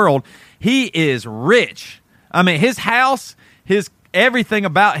guy in the world. He is rich. I mean, his house, everything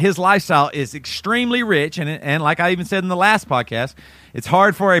about his lifestyle is extremely rich. And like I even said in the last podcast, it's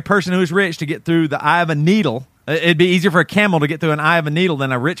hard for a person who's rich to get through the eye of a needle. It'd be easier for a camel to get through an eye of a needle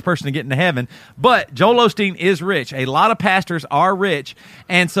than a rich person to get into heaven. But Joel Osteen is rich. A lot of pastors are rich.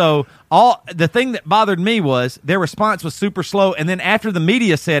 And so the thing that bothered me was their response was super slow. And then after the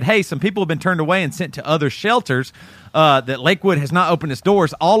media said, hey, some people have been turned away and sent to other shelters, that Lakewood has not opened its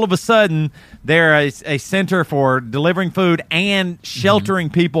doors, all of a sudden they're a center for delivering food and sheltering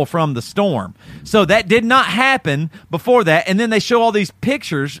people from the storm. So that did not happen before that. And then they show all these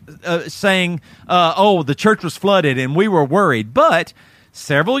pictures saying, the church was flooded and we were worried. But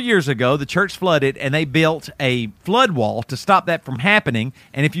several years ago, the church flooded and they built a flood wall to stop that from happening.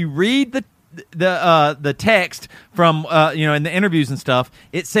 And if you read the text from in the interviews and stuff,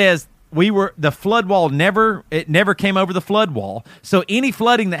 it says the flood wall never came over the flood wall. So any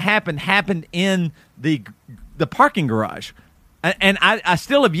flooding that happened in the parking garage. And I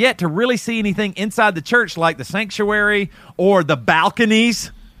still have yet to really see anything inside the church like the sanctuary or the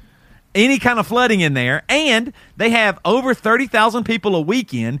balconies, any kind of flooding in there. And they have over 30,000 people a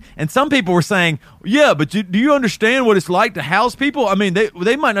weekend. And some people were saying, yeah, but do you understand what it's like to house people? I mean,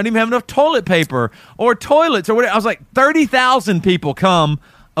 they might not even have enough toilet paper or toilets or whatever. I was like, 30,000 people come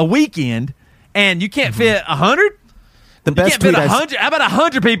a weekend, and you can't fit 100? The best tweet 100. How about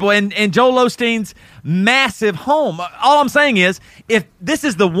 100 people in Joel Osteen's massive home? All I'm saying is, if this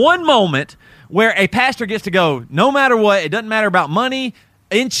is the one moment where a pastor gets to go, no matter what, it doesn't matter about money,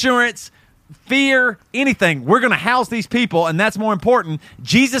 insurance, fear, anything, we're going to house these people, and that's more important.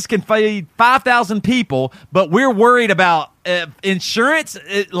 Jesus can feed 5,000 people, but we're worried about insurance,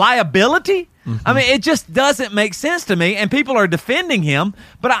 liability. Mm-hmm. I mean, it just doesn't make sense to me, and people are defending him.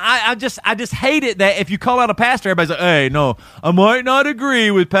 But I just hate it that if you call out a pastor, everybody's like, "Hey, no, I might not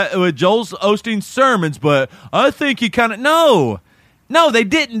agree with Joel Osteen's sermons, but I think he kind of no, they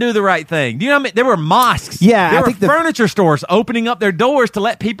didn't do the right thing." Do you know what I mean? There were mosques, there were furniture stores opening up their doors to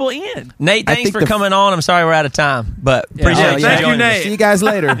let people in. Nate, thanks for coming on. I'm sorry we're out of time, but appreciate you. Thank you, Nate. See you guys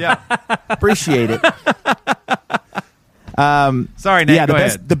later. Appreciate it. Sorry, Nate. Go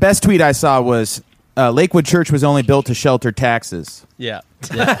ahead. The best tweet I saw was Lakewood Church was only built to shelter taxes. Yeah.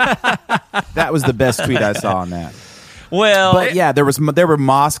 That was the best tweet I saw on that. Well, but there were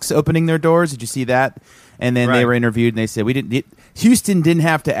mosques opening their doors. Did you see that? And then they were interviewed, and they said Houston didn't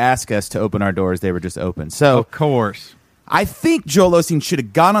have to ask us to open our doors; they were just open. So, of course, I think Joel Osteen should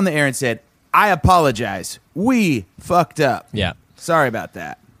have gone on the air and said, "I apologize. We fucked up. Yeah, sorry about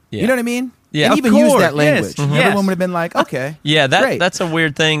that." Yeah. You know what I mean? Yeah, and even use that language. Yes. Everyone would have been like, "Okay, yeah." Great. That's a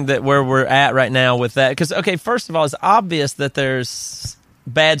weird thing where we're at right now with that. Because first of all, it's obvious that there's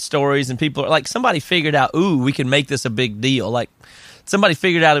bad stories, and people are like, somebody figured out, ooh, we can make this a big deal. Like, somebody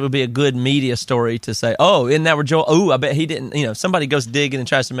figured out it would be a good media story to say, oh, isn't that where Joel, oh, I bet he didn't, somebody goes digging and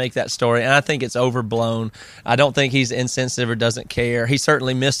tries to make that story, and I think it's overblown. I don't think he's insensitive or doesn't care. He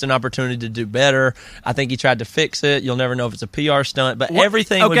certainly missed an opportunity to do better. I think he tried to fix it. You'll never know if it's a PR stunt, but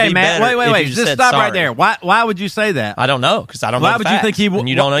everything would be Matt, better. Wait, if you just stop right there. Why would you say that? I don't know, because I don't know. Why would you think he would?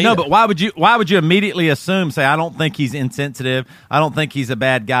 You don't know either. No, but why would you immediately assume? Say, I don't think he's insensitive. I don't think he's a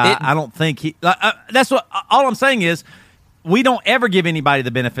bad guy. I don't think he. That's what. All I'm saying is, we don't ever give anybody the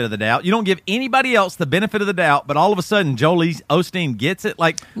benefit of the doubt. You don't give anybody else the benefit of the doubt, but all of a sudden, Joel Osteen gets it.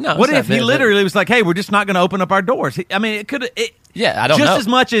 Like, no, what if he literally was like, "Hey, we're just not going to open up our doors"? I mean, it could. Yeah, I don't know. Just as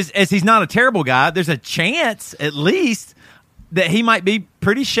much as he's not a terrible guy, there's a chance, at least, that he might be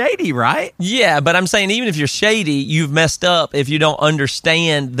pretty shady, right? Yeah, but I'm saying even if you're shady, you've messed up if you don't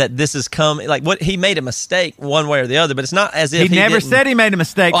understand that this is coming. Like, he made a mistake one way or the other, but it's not as if he never said he made a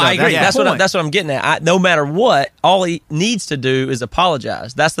mistake. Well, I agree. That's what I'm getting at. No matter what, all he needs to do is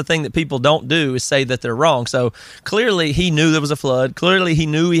apologize. That's the thing that people don't do, is say that they're wrong. So clearly he knew there was a flood. Clearly he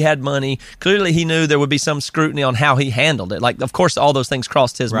knew he had money. Clearly he knew there would be some scrutiny on how he handled it. Like, of course, all those things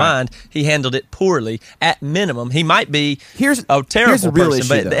crossed his mind. He handled it poorly. At minimum, he might be a terrible person.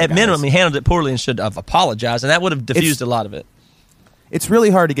 But at minimum, he handled it poorly and should have apologized, and that would have diffused a lot of it. It's really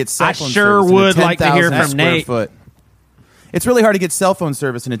hard to get cell phone service. I sure would like to hear from Nate. It's really hard to get cell phone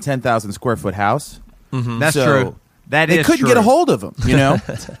service in a 10,000 square foot house. Mm-hmm. That's true. They couldn't get a hold of him.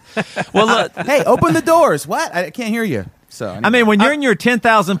 Well, look, hey, open the doors. What? I can't hear you. So anyway. I mean, when you're in your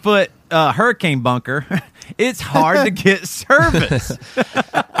 10,000 foot hurricane bunker, it's hard to get service.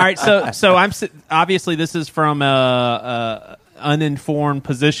 All right, so I'm obviously this is from uninformed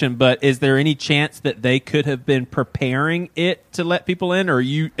position, but is there any chance that they could have been preparing it to let people in,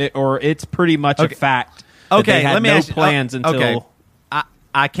 or it's pretty much a fact? Okay, let me ask you, plans until. Okay.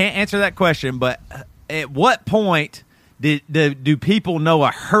 I can't answer that question, but at what point do people know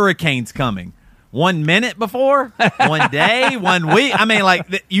a hurricane's coming? 1 minute before? 1 day? 1 week? I mean, like,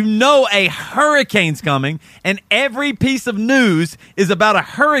 a hurricane's coming, and every piece of news is about a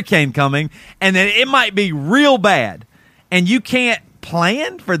hurricane coming, and then it might be real bad. And you can't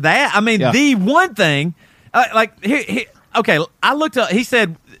plan for that? I mean, the one thing, okay, I looked up, he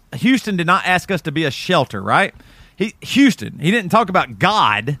said Houston did not ask us to be a shelter, right? Houston, he didn't talk about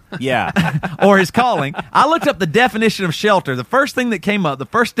God or his calling. I looked up the definition of shelter. The first thing that came up, the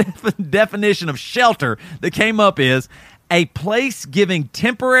first definition of shelter that came up is a place giving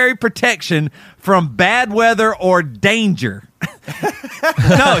temporary protection from bad weather or danger.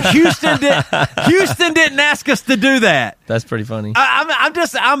 No, Houston didn't ask us to do that. That's pretty funny.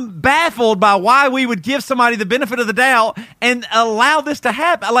 I'm baffled by why we would give somebody the benefit of the doubt and allow this to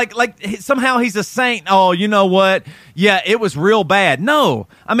happen. Like somehow he's a saint. Oh, you know what? Yeah, it was real bad. No,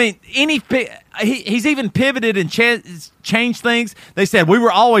 I mean, he's even pivoted and changed things. They said we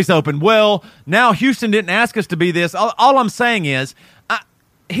were always open. Well, now Houston didn't ask us to be this. All I'm saying is,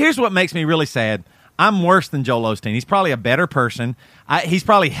 here's what makes me really sad. I'm worse than Joel Osteen. He's probably a better person. He's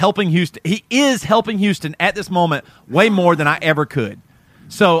probably helping Houston. He is helping Houston at this moment way more than I ever could.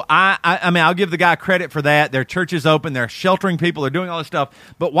 So, I mean, I'll give the guy credit for that. Their church is open. They're sheltering people. They're doing all this stuff.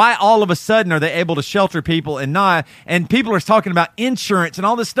 But why all of a sudden are they able to shelter people and not? And people are talking about insurance and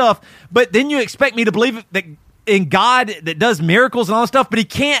all this stuff. But then you expect me to believe that in God that does miracles and all this stuff, but he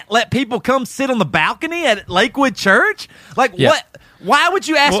can't let people come sit on the balcony at Lakewood Church? Like, what? Why would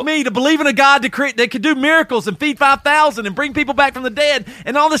you ask me to believe in a God that could do miracles and feed 5,000 and bring people back from the dead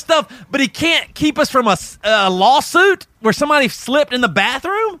and all this stuff, but he can't keep us from a lawsuit where somebody slipped in the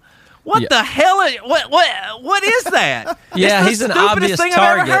bathroom? What the hell? What is that? Yeah, he's an obvious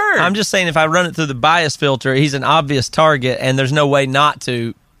target. I'm just saying, if I run it through the bias filter, he's an obvious target, and there's no way not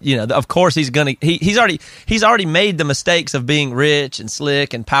to. You know, of course he's gonna. He's already made the mistakes of being rich and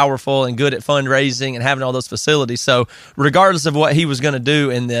slick and powerful and good at fundraising and having all those facilities. So, regardless of what he was going to do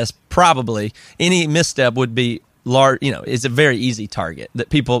in this, probably any misstep would be large. You know, it's a very easy target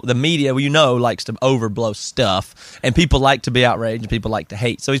that the media, likes to overblow stuff, and people like to be outraged and people like to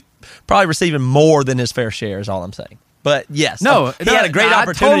hate. So he's probably receiving more than his fair share. Is all I'm saying. But yes, he had a great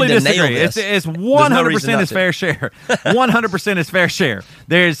opportunity to nail this. It's 100% his fair share. 100% his fair share.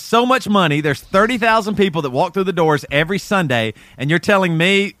 There's so much money. There's 30,000 people that walk through the doors every Sunday, and you're telling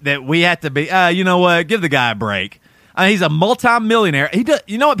me that we have to be, you know what, give the guy a break. He's a multi-millionaire.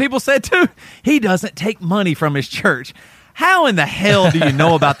 You know what people said, too? He doesn't take money from his church. How in the hell do you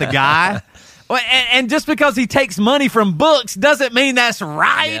know about the guy? And just because he takes money from books doesn't mean that's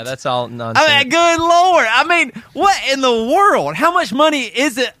right. Yeah, that's all nonsense. I mean, good Lord. I mean, what in the world? How much money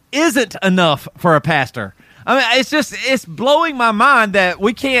isn't enough for a pastor? I mean, it's blowing my mind that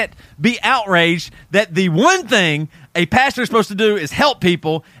we can't be outraged that the one thing a pastor is supposed to do is help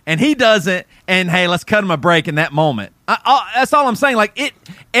people, and he doesn't, and hey, let's cut him a break in that moment. That's all I'm saying.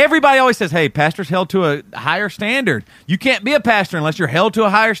 Everybody always says, hey, pastor's held to a higher standard. You can't be a pastor unless you're held to a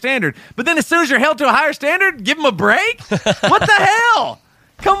higher standard. But then as soon as you're held to a higher standard, give him a break? What the hell?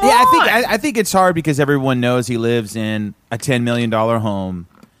 Come on. Yeah, I think it's hard because everyone knows he lives in a $10 million home,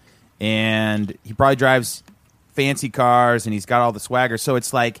 and he probably drives fancy cars, and he's got all the swagger. So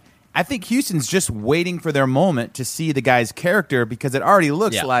it's like, I think Houston's just waiting for their moment to see the guy's character because it already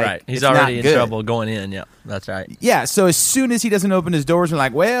looks like right. He's already in trouble going in. Yeah, that's right. Yeah, so as soon as he doesn't open his doors, we're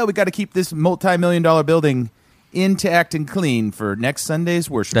like, well, we got to keep this multi-million-dollar building intact and clean for next Sunday's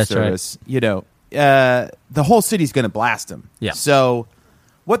worship service. Right. You know, the whole city's going to blast him. Yeah. So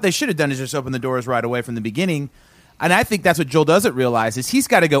what they should have done is just open the doors right away from the beginning. And I think that's what Joel doesn't realize is he's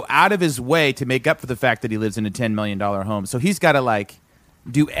got to go out of his way to make up for the fact that he lives in a $10 million home. So he's got to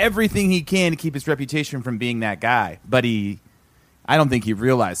do everything he can to keep his reputation from being that guy. But I don't think he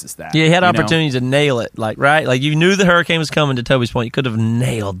realizes that. Yeah, he had opportunity to nail it, right? Like, you knew the hurricane was coming, to Toby's point. You could have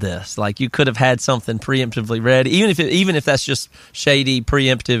nailed this. Like, you could have had something preemptively ready. Even if that's just shady,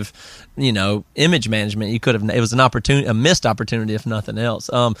 preemptive, image management, you could have. It was a missed opportunity, if nothing else.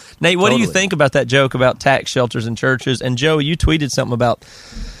 Nate, what do you think about that joke about tax shelters and churches? And Joe, you tweeted something about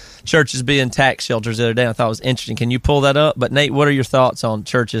churches being tax shelters the other day. I thought it was interesting. Can you pull that up? But Nate, what are your thoughts on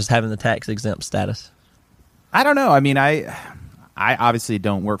churches having the tax exempt status? I don't know. I mean, I obviously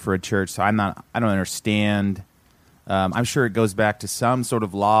don't work for a church, so I don't understand. I'm sure it goes back to some sort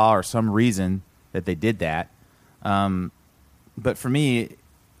of law or some reason that they did that. But for me,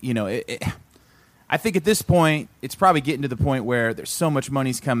 I think at this point, it's probably getting to the point where there's so much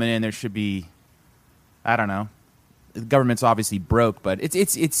money's coming in, there should be, I don't know. The government's obviously broke, but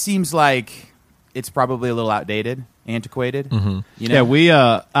it seems like it's probably a little outdated, antiquated. Mm-hmm.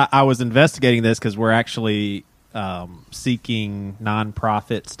 Yeah, I was investigating this because we're actually seeking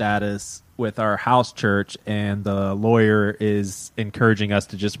nonprofit status with our house church, and the lawyer is encouraging us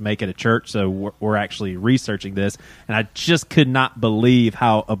to just make it a church. So we're actually researching this, and I just could not believe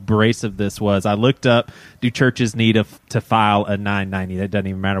how abrasive this was. I looked up, do churches need to file a 990? That doesn't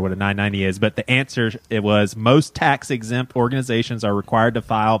even matter what a 990 is, but the answer, it was most tax-exempt organizations are required to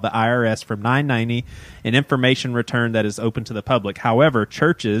file the IRS Form 990, an information return that is open to the public. However,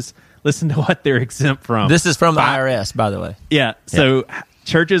 churches, listen to what they're exempt from. This is from the IRS, by the way. Yeah. So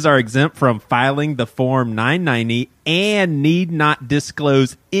churches are exempt from filing the Form 990 and need not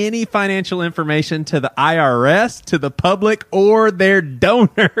disclose any financial information to the IRS, to the public, or their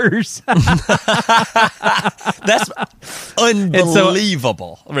donors. That's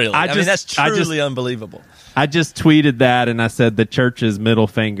unbelievable, really. I mean, that's truly unbelievable. I just tweeted that, and I said the church's middle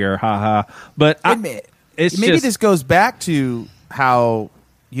finger, haha. But maybe this goes back to how,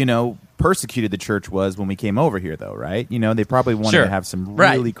 persecuted the church was when we came over here, though, right? They probably wanted to have some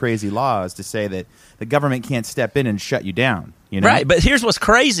really crazy laws to say that the government can't step in and shut you down. Right, but here's what's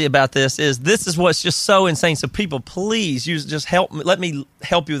crazy about this is what's just so insane. So people, please, just help me. Let me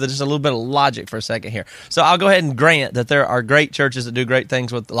help you with just a little bit of logic for a second here. So I'll go ahead and grant that there are great churches that do great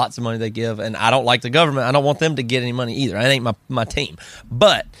things with lots of money they give, and I don't like the government. I don't want them to get any money either. That ain't my team.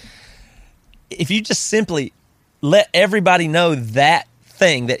 But if you just simply let everybody know that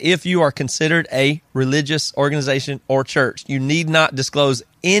if you are considered a religious organization or church, you need not disclose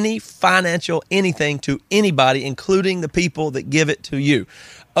any financial anything to anybody, including the people that give it to you.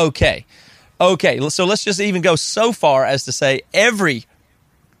 Okay, so let's just even go so far as to say every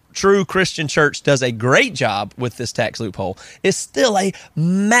true Christian church does a great job with this tax loophole. It's still a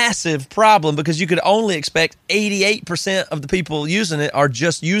massive problem because you could only expect 88% of the people using it are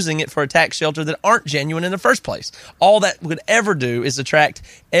just using it for a tax shelter that aren't genuine in the first place. All that would ever do is attract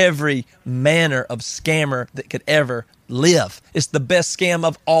every manner of scammer that could ever live. It's the best scam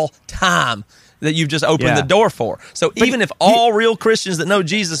of all time that you've just opened the door for. So even if all real Christians that know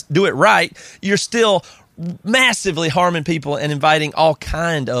Jesus do it right, you're still massively harming people and inviting all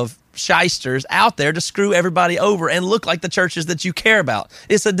kind of shysters out there to screw everybody over and look like the churches that you care about.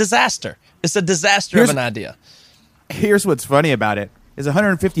 It's a disaster. It's a disaster of an idea. Here's what's funny about it is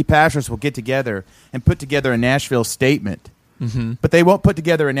 150 pastors will get together and put together a Nashville statement, but they won't put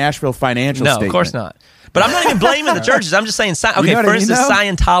together a Nashville financial statement. No, of course not. But I'm not even blaming the churches. I'm just saying, for instance,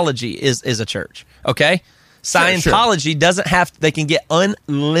 Scientology is a church, okay? Scientology doesn't have, they can get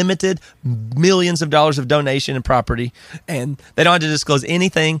unlimited millions of dollars of donation and property, and they don't have to disclose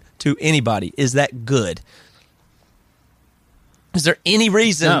anything to anybody. Is that good? Is there any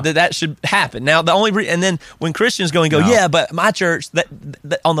reason that should happen? Now, the only and then when Christians go, yeah, but my church, that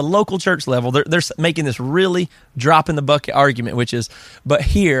on the local church level, they're making this really drop in the bucket argument, which is, but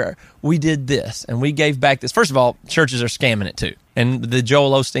here we did this and we gave back this. First of all, churches are scamming it too, and the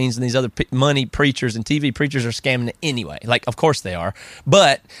Joel Osteens and these other money preachers and TV preachers are scamming it anyway. Like, of course they are,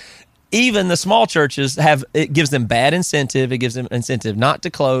 but even the small churches it gives them bad incentive. It gives them incentive not to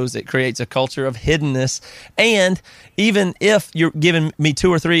close. It creates a culture of hiddenness. And even if you're giving me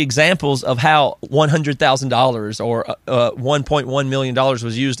 2 or 3 examples of how $100,000 or $1.1 million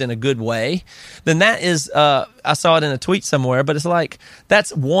was used in a good way, then that is, I saw it in a tweet somewhere, but it's like,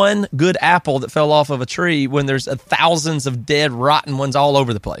 that's one good apple that fell off of a tree when there's thousands of dead, rotten ones all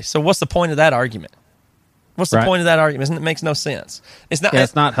over the place. So what's the point of that argument? What's the point of that argument? It makes no sense. It's not.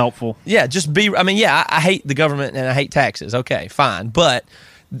 It's not helpful. Yeah, I hate the government and I hate taxes. Okay, fine, but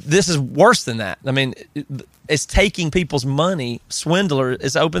this is worse than that. I mean, it's taking people's money. Swindler.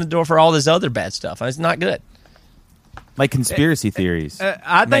 It's opened the door for all this other bad stuff. It's not good. Like conspiracy theories.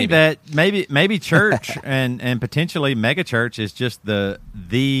 I think that maybe church and potentially mega church is just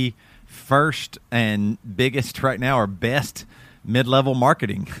the first and biggest right now or best mid-level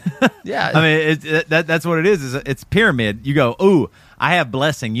marketing. Yeah. I mean, that's what it is. It's pyramid. You go, ooh, I have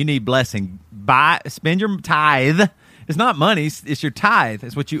blessing. You need blessing. Spend your tithe. It's not money. It's your tithe.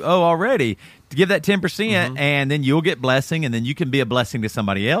 It's what you owe already. To give that 10%, and then you'll get blessing, and then you can be a blessing to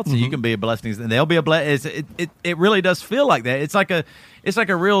somebody else, and you can be a blessing, and they'll be a blessing. It really does feel like that. It's like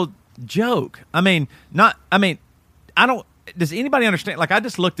a real joke. I don't. Does anybody understand? Like, I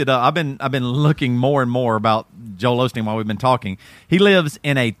just looked it up. I've been looking more and more about Joel Osteen while we've been talking. He lives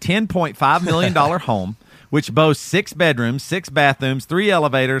in a $10.5 million home, which boasts 6 bedrooms, 6 bathrooms, 3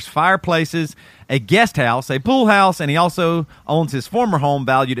 elevators, fireplaces, a guest house, a pool house, and he also owns his former home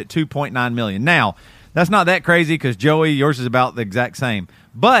valued at $2.9 million. Now, that's not that crazy because Joey, yours is about the exact same.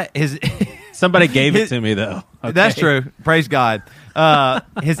 But somebody gave it to me though. Okay. That's true. Praise God.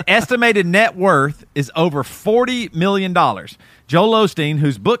 His estimated net worth is over $40 million. Joel Osteen,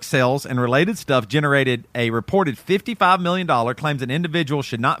 whose book sales and related stuff generated a reported $55 million, claims an individual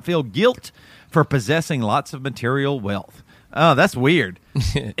should not feel guilt for possessing lots of material wealth. Oh, that's weird.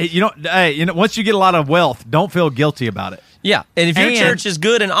 Once you get a lot of wealth, don't feel guilty about it. Yeah, and if your church is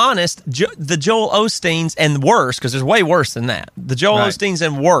good and honest, the Joel Osteens and worse, because there's way worse than that, the Joel Osteens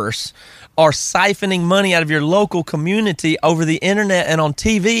and worse are siphoning money out of your local community over the internet and on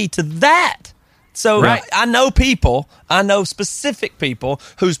TV to that. So I know specific people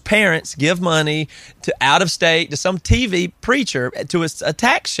whose parents give money to out of state, to some TV preacher, to a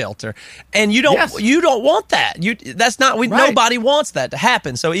tax shelter, and you don't want that. Nobody wants that to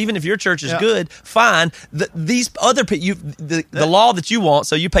happen. So even if your church is good, fine. These other people, the law that you want,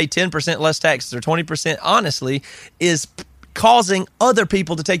 so you pay 10% less taxes or 20%, honestly, is causing other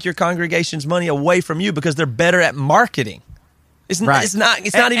people to take your congregation's money away from you because they're better at marketing. It's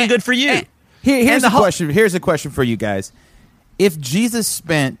not even good for you. Here's a question for you guys. If Jesus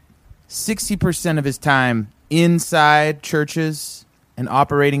spent 60% of his time inside churches and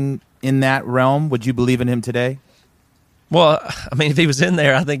operating in that realm, would you believe in him today? Well, I mean, if he was in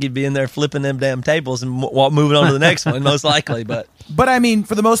there, I think he'd be in there flipping them damn tables and moving on to the next one, most likely. But I mean,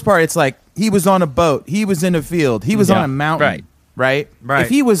 for the most part, it's like he was on a boat, he was in a field, he was on a mountain, right? If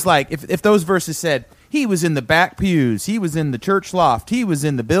he was like, if those verses said, he was in the back pews, he was in the church loft, he was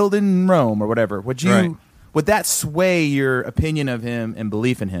in the building in Rome or whatever, would that sway your opinion of him and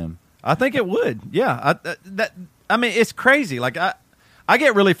belief in him? I think it would. Yeah. I mean, it's crazy. Like I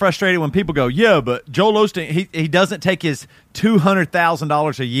get really frustrated when people go, yeah, but Joel Osteen, he doesn't take his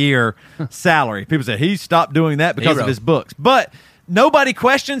 $200,000 a year salary. People say he stopped doing that because of his books. But nobody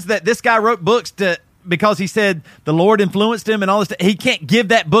questions that this guy wrote books because he said the Lord influenced him and all this. He can't give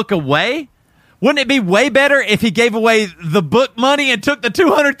that book away. Wouldn't it be way better if he gave away the book money and took the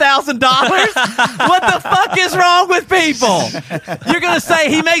 $200,000? What the fuck is wrong with people? You're going to say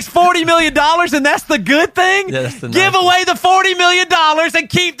he makes $40 million and that's the good thing? Yeah, that's the Give away the $40 million and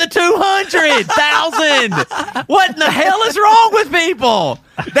keep the $200,000. What in the hell is wrong with people?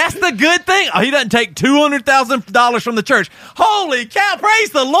 That's the good thing. Oh, he doesn't take $200,000 from the church. Holy cow,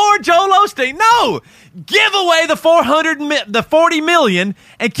 praise the Lord, Joel Osteen. No. Give away the $40 million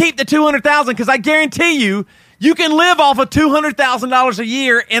and keep the $200,000 because I guarantee you can live off of $200,000 a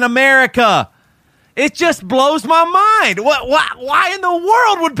year in America. It just blows my mind. Why in the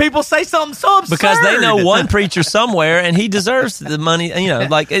world would people say something so absurd? Because they know one preacher somewhere and he deserves the money. You know,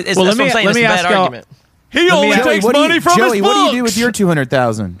 like that's what I'm saying. It's a bad argument. He only takes money from his books. What do you do with your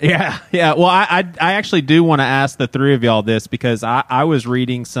 $200,000? Yeah. Well, I actually do want to ask the three of y'all this because I was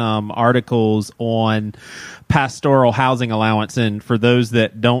reading some articles on pastoral housing allowance, and for those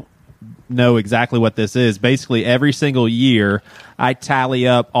that don't know exactly what this is, basically every single year I tally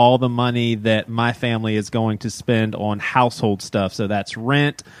up all the money that my family is going to spend on household stuff. So that's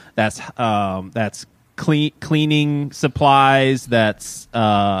rent, that's cleaning supplies, that's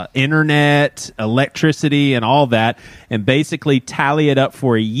internet, electricity, and all that, and basically tally it up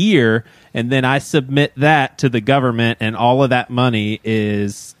for a year, and then I submit that to the government, and all of that money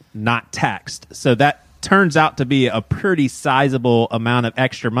is not taxed. So that turns out to be a pretty sizable amount of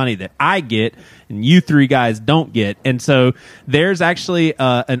extra money that I get and you three guys don't get. And so there's actually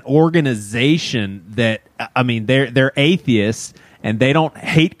an organization that, I mean, they're atheists, and they don't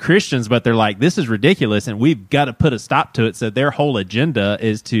hate Christians, but they're like, this is ridiculous, and we've got to put a stop to it. So their whole agenda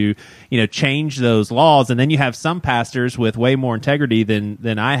is to, change those laws. And then you have some pastors with way more integrity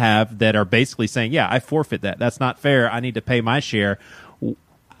than I have that are basically saying, yeah, I forfeit that. That's not fair. I need to pay my share.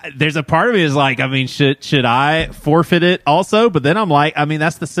 There's a part of me is like, I mean, should I forfeit it also? But then I'm like, I mean,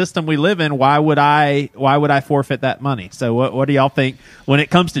 that's the system we live in. Why would I forfeit that money? So what do y'all think when it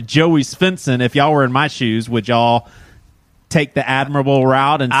comes to Joey Svensson? If y'all were in my shoes, would y'all take the admirable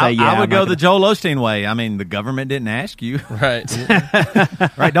route and say, I would go the Joel Osteen way. I mean, the government didn't ask you. Right.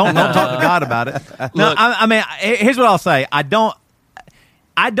 Right. Don't talk to God about it. No, I mean, here's what I'll say. I don't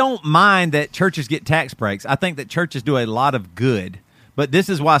mind that churches get tax breaks. I think that churches do a lot of good. But this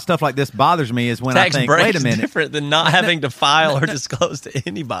is why stuff like this bothers me is when I think, wait a minute. Tax break is different than not having to file or disclose to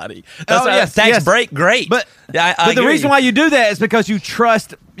anybody. That's tax break, great. But the reason why you do that is because you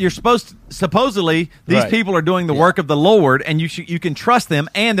trust, supposedly these people are doing the work of the Lord, and you can trust them,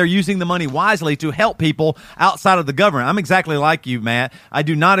 and they're using the money wisely to help people outside of the government. I'm exactly like you, Matt. I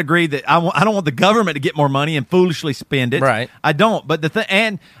do not agree that I don't want the government to get more money and foolishly spend it. Right. I don't. But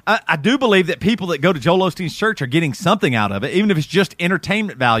I do believe that people that go to Joel Osteen's church are getting something out of it, even if it's just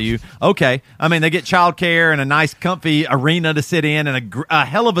entertainment value. Okay. I mean, they get childcare and a nice, comfy arena to sit in and a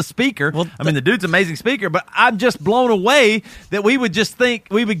hell of a speaker. Well, I mean, the dude's an amazing speaker, but I'm just blown away that we would just think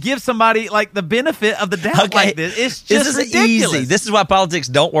we would give somebody like the benefit of the doubt like this. It's just ridiculous. Easy. This is why politics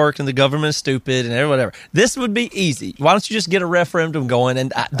don't work and the government is stupid and whatever. This would be easy. Why don't you just get a referendum going?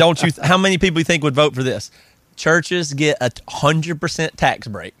 And how many people you think would vote for this? Churches get 100% tax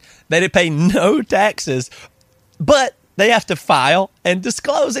break. They pay no taxes, but they have to file and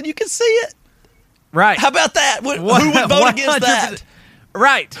disclose, and you can see it. Right. How about that? Who would vote against that?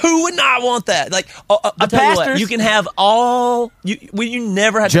 Right. Who would not want that? Like, I'll tell you what, you can have you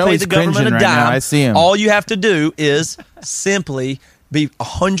never have to pay the government a dime. Now. I see him. All you have to do is simply be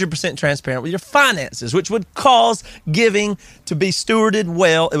 100% transparent with your finances, which would cause giving to be stewarded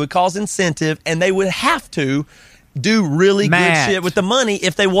well. It would cause incentive, and they would have to do really good shit with the money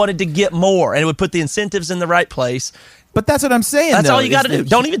if they wanted to get more, and it would put the incentives in the right place. But that's what I'm saying. That's all you got to do.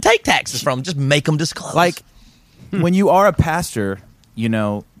 Don't even take taxes from them. Just make them disclose. Like, when you are a pastor,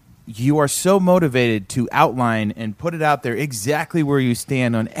 you are so motivated to outline and put it out there exactly where you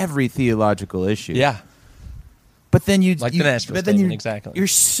stand on every theological issue. Yeah. But then the Nashville statement, exactly. You're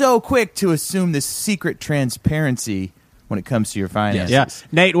so quick to assume this secret transparency when it comes to your finances. Yeah.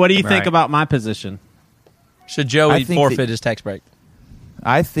 Nate, what do you think about my position? Should Joey forfeit his tax break?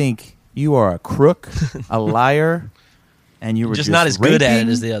 I think you are a crook, a liar, and you were just not as good at it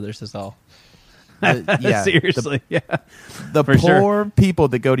as the others, that's all. Seriously, the poor people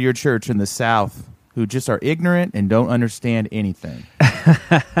that go to your church in the South who just are ignorant and don't understand anything.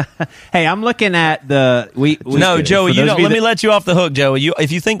 Hey, I'm looking at Joey. Let me let you off the hook, Joey.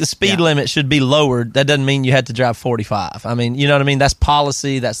 If you think the speed limit should be lowered, that doesn't mean you had to drive 45. I mean, you know what I mean? That's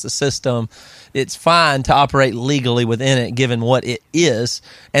policy. That's the system. It's fine to operate legally within it, given what it is.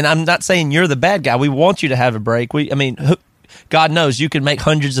 And I'm not saying you're the bad guy. We want you to have a break. God knows you can make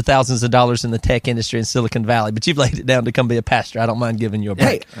hundreds of thousands of dollars in the tech industry in Silicon Valley, but you've laid it down to come be a pastor. I don't mind giving you a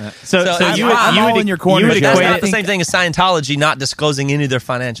break. I'm all in your corner. That's not the same thing as Scientology not disclosing any of their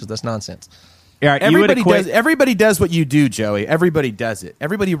financials. That's nonsense. Yeah, everybody does what you do, Joey. Everybody does it.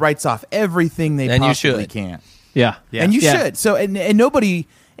 Everybody writes off everything they possibly can. Yeah. And you should. So and nobody,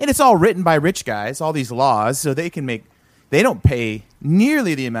 and it's all written by rich guys, all these laws, so they don't pay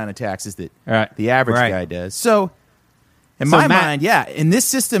nearly the amount of taxes that the average guy does. So in my mind, in this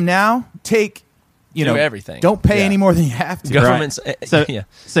system now, do everything. Don't pay any more than you have to. Governments.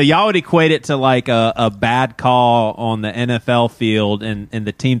 So y'all would equate it to like a bad call on the NFL field and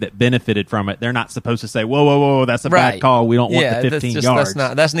the team that benefited from it. They're not supposed to say, whoa, that's a bad call. We don't want the 15 yards.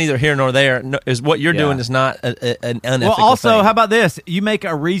 That's neither here nor there. No, is what you're doing is not an unethical Well, also, thing. how about this? You make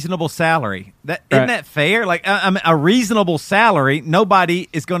a reasonable salary. Isn't that fair? Like, a reasonable salary, nobody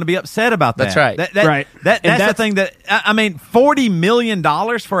is going to be upset about that. That's right. That's the thing that, $40 million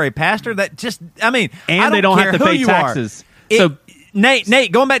for a pastor, that just, and they don't have to pay taxes. So,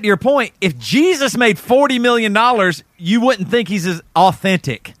 Nate, going back to your point, if Jesus made $40 million, you wouldn't think he's as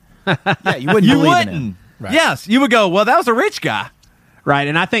authentic. Yeah, you wouldn't believe in him. Right. Yes, you would go, well, that was a rich guy. Right,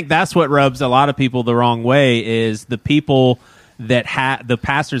 and I think that's what rubs a lot of people the wrong way is the people that the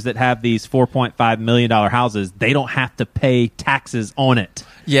pastors that have these $4.5 million houses, they don't have to pay taxes on it.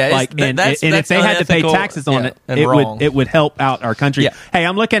 Yeah, and if they had to pay taxes on it would help out our country. Yeah. Hey,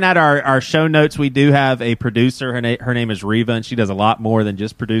 I'm looking at our show notes. We do have a producer. Her name is Reva, and she does a lot more than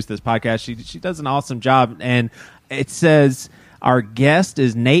just produce this podcast. She does an awesome job, and it says our guest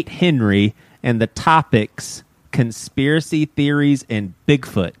is Nate Henry, and the topics: conspiracy theories and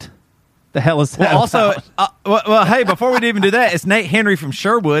Bigfoot. The hell is that? Also, hey, before we even do that, it's Nate Henry from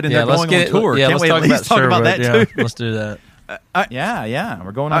Sherwood, and they're going on tour. Can't we at least talk about that too? Let's do that.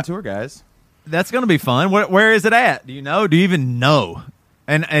 We're going on tour, guys. That's going to be fun. Where is it at? Do you know? Do you even know?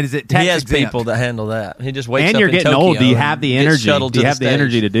 And is it tax He has exempt? people that handle that. He just wakes up and you're in getting Tokyo old. Do you have the energy? Do you have the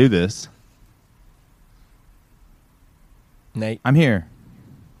energy to do this? Nate, I'm here.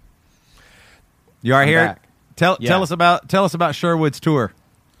 You are here. Back. Tell us about Sherwood's tour.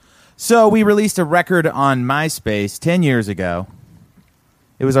 So we released a record on MySpace 10 years ago.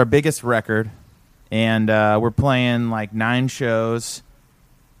 It was our biggest record, and we're playing like 9 shows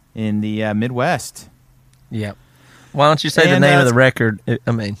in the Midwest. Yeah. Why don't you say the name of the record?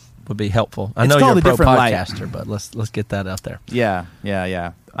 Would be helpful. I know you're a pro podcaster, but let's get that out there. Yeah.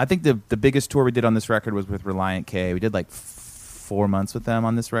 I think the biggest tour we did on this record was with Reliant K. We did like 4 months with them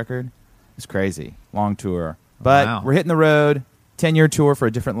on this record. It's crazy. Long tour. But we're hitting the road. 10-year tour for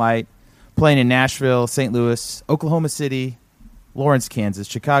A Different Light, playing in Nashville, St. Louis, Oklahoma City, Lawrence, Kansas,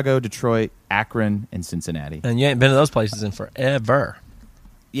 Chicago, Detroit, Akron, and Cincinnati. And you ain't been to those places in forever.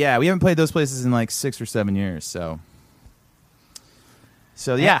 Yeah, we haven't played those places in like 6 or 7 years. So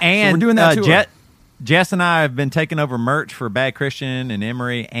yeah, and so we're doing that tour. Jess and I have been taking over merch for Bad Christian and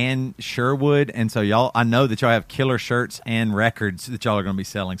Emory and Sherwood, and so I know that y'all have killer shirts and records that y'all are going to be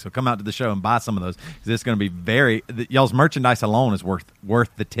selling. So come out to the show and buy some of those because it's going to be y'all's merchandise alone is worth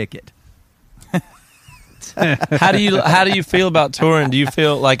the ticket. How do you feel about touring? Do you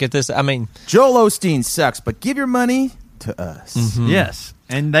feel like at this? Joel Osteen sucks, but give your money to us. Mm-hmm. Yes,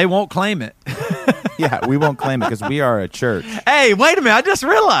 and they won't claim it. Yeah, we won't claim it because we are a church. Hey, wait a minute! I just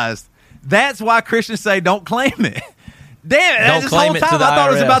realized. That's why Christians say don't claim it. Damn, this whole time I thought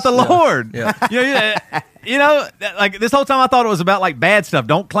it was about the Lord. Yeah. You know, like this whole time I thought it was about like bad stuff.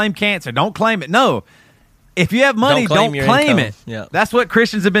 Don't claim cancer. Don't claim it. No. If you have money, don't claim it. Yeah. That's what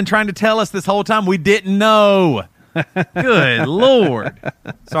Christians have been trying to tell us this whole time. We didn't know. Good Lord.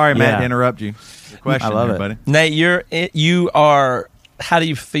 Sorry, Matt, to interrupt you. Question, I love it, buddy. Nate, you are. How do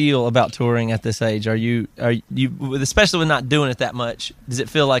you feel about touring at this age? Are you, especially with not doing it that much? Does it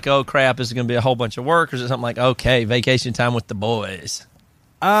feel like, oh crap, is it going to be a whole bunch of work, or is it something like, okay, vacation time with the boys?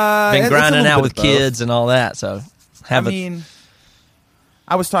 Been grinding out with kids and all that. So, I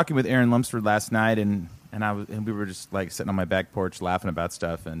was talking with Aaron Lumsford last night, and we were just like sitting on my back porch laughing about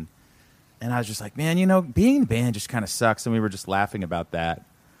stuff, and I was just like, man, you know, being in the band just kind of sucks, and we were just laughing about that.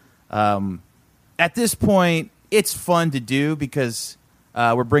 At this point, it's fun to do because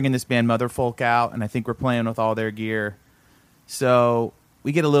we're bringing this band Motherfolk out, and I think we're playing with all their gear, so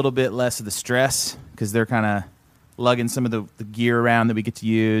we get a little bit less of the stress because they're kind of lugging some of the gear around that we get to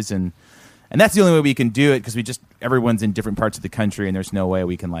use, and that's the only way we can do it because everyone's in different parts of the country, and there's no way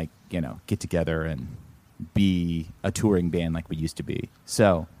we can, like, you know, get together and be a touring band like we used to be.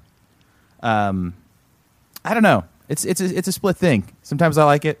 So, I don't know. It's a split thing. Sometimes I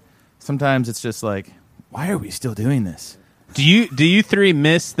like it. Sometimes it's just like, why are we still doing this? Do you three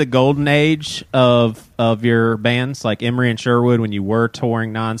miss the golden age of your bands, like Emery and Sherwood, when you were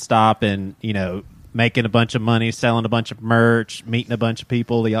touring nonstop and, you know, making a bunch of money, selling a bunch of merch, meeting a bunch of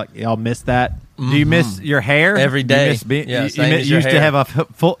people? Y'all miss that? Do you miss your hair every day? You used to have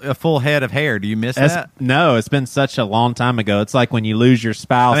a full head of hair. Do you miss that? No, it's been such a long time ago. It's like when you lose your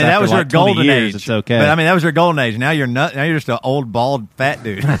spouse. I mean, that was your golden age. It's okay. But I mean, that was your golden age. Now you're Now you're just an old bald fat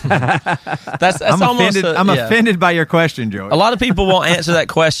dude. that's I'm almost offended. I'm offended by your question, Joey. A lot of people won't answer that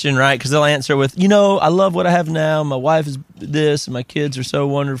question, right? Because they'll answer with, you know, I love what I have now. My wife is this, and my kids are so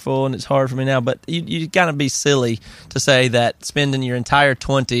wonderful, and it's hard for me now. But you gotta be silly to say that spending your entire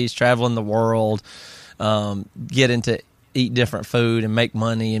 20s traveling the world, getting to eat different food and make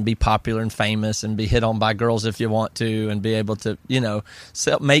money and be popular and famous and be hit on by girls if you want to, and be able to, you know,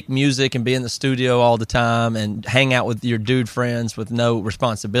 make music and be in the studio all the time and hang out with your dude friends with no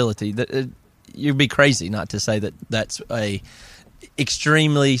responsibility. You'd be crazy not to say that that's a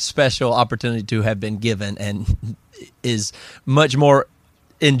extremely special opportunity to have been given, and is much more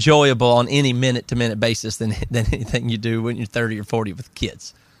enjoyable on any minute-to-minute basis than anything you do when you're 30 or 40 with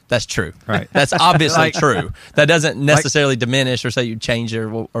kids. That's true. Right. That's obviously true. That doesn't necessarily diminish or say you'd change or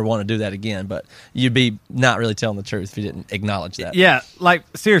want to do that again, but you'd be not really telling the truth if you didn't acknowledge that. Yeah, like,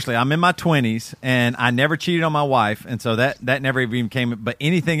 seriously, I'm in my 20s, and I never cheated on my wife, and so that never even came, but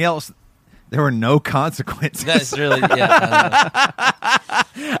anything else, there were no consequences. That's really, yeah.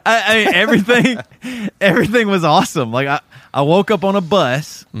 I mean, everything was awesome. Like, I woke up on a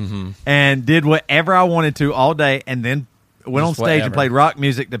bus and did whatever I wanted to all day, and then went on stage and played rock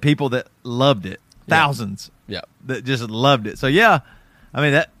music to people that loved it. Thousands. Yeah. That just loved it. So, yeah, I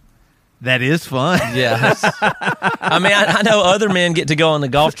mean, that is fun. Yeah. I mean, I know other men get to go on a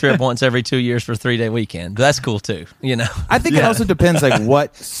golf trip once every 2 years for a 3-day weekend. That's cool, too, you know? I think it also depends, like,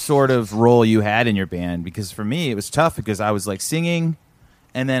 what sort of role you had in your band. Because for me, it was tough because I was, like, singing,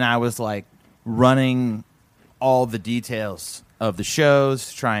 and then I was, like, running all the details of the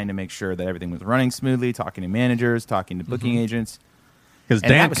shows, trying to make sure that everything was running smoothly, talking to managers, talking to booking agents. Because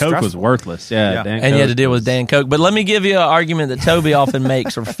Dan Coke was worthless. Yeah. And you had to deal with Dan Coke. But let me give you an argument that Toby often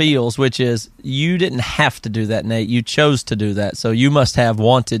makes or feels, which is you didn't have to do that, Nate. You chose to do that. So you must have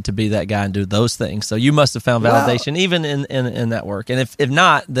wanted to be that guy and do those things. So you must have found validation even in that work. And if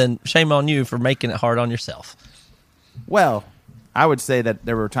not, then shame on you for making it hard on yourself. Well, I would say that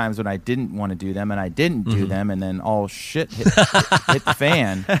there were times when I didn't want to do them, and I didn't do them, and then all shit hit the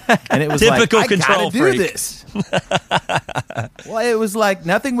fan, and it was typical like, control I gotta freak. do this. Well, it was like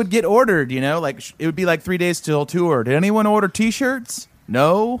nothing would get ordered, you know. Like it would be like 3 days till tour. Did anyone order T-shirts?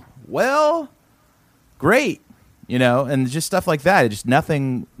 No. Well, great, you know, and just stuff like that. It just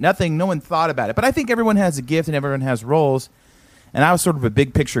nothing. No one thought about it. But I think everyone has a gift and everyone has roles, and I was sort of a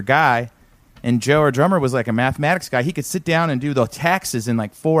big picture guy. And Joe, our drummer, was like a mathematics guy. He could sit down and do the taxes in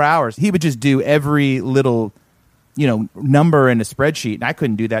like 4 hours. He would just do every little, you know, number in a spreadsheet, and I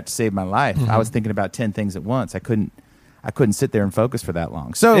couldn't do that to save my life. I was thinking about 10 things at once. I couldn't sit there and focus for that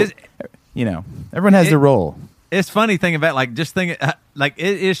long. So, you know, everyone has their role. It's funny thinking about, like, just thinking, like,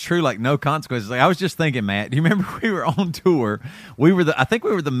 it is true, like, no consequences. Like, I was just thinking, Matt, do you remember we were on tour? I think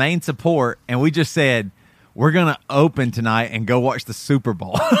we were the main support, and we just said, we're going to open tonight and go watch the Super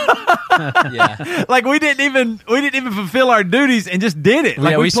Bowl. Yeah, like we didn't even fulfill our duties and just did it.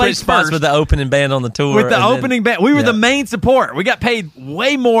 Like we switched spots with the opening band on the tour. With the opening band, we were the main support. We got paid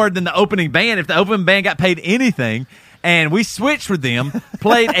way more than the opening band. If the opening band got paid anything, And we switched with them,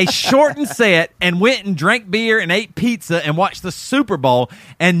 played a shortened set, and went and drank beer and ate pizza and watched the Super Bowl,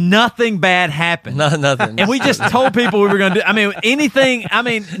 and nothing bad happened. Nothing. And we just told people we were going to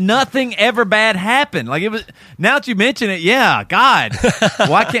do. Nothing ever bad happened. Like, it was. Now that you mention it, yeah, God,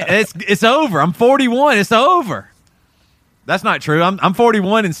 why can't it's over? I'm 41. It's over. That's not true. I'm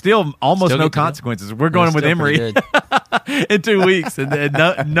 41 and still almost no consequences. We're going with Emory in 2 weeks,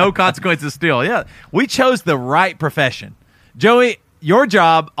 and no consequences still. Yeah, we chose the right profession. Joey, your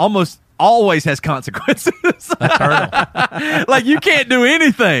job almost always has consequences. Like, you can't do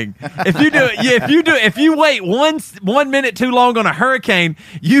anything. If you wait 1 minute too long on a hurricane,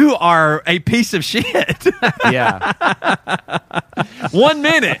 you are a piece of shit. Yeah. 1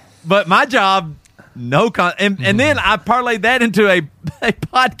 minute. But my job, and then I parlayed that into a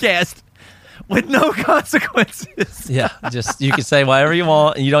podcast with no consequences. Yeah, just you can say whatever you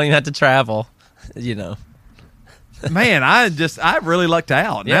want, and you don't even have to travel. Man, I really lucked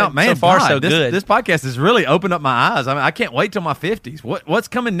out. Yeah, now, man, so far God, so good. This podcast has really opened up my eyes. I mean, I can't wait till my 50s. What's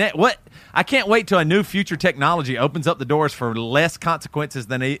coming next? I can't wait till a new future technology opens up the doors for less consequences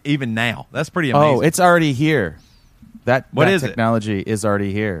than even now. That's pretty amazing. Oh, it's already here. That is technology is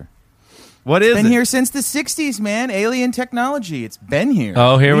already here. What is it? It's been here since the 60s, man. Alien technology. It's been here.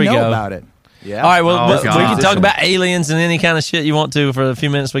 Oh, here we know go. about it. Yeah. All right, well, we God. can talk about aliens and any kind of shit you want to for the few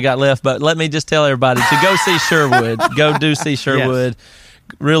minutes we got left, but let me just tell everybody to go see Sherwood. Go do see Sherwood.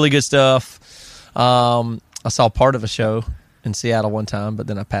 Yes. Really good stuff. I saw part of a show in Seattle one time, but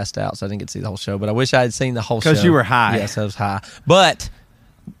then I passed out, so I didn't get to see the whole show, but I wish I had seen the whole show. Because you were high. Yes, I was high. But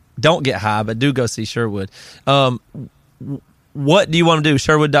don't get high, but do go see Sherwood. What do you want to do?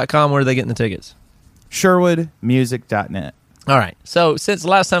 Sherwood.com, where are they getting the tickets? SherwoodMusic.net. All right. So since the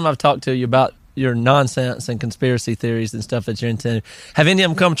last time I've talked to you about your nonsense and conspiracy theories and stuff that you're into, have any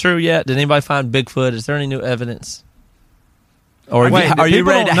of them come true yet? Did anybody find Bigfoot? Is there any new evidence? Or are you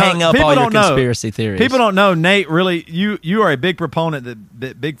ready to hang up all your conspiracy theories? People don't know, Nate, really, you are a big proponent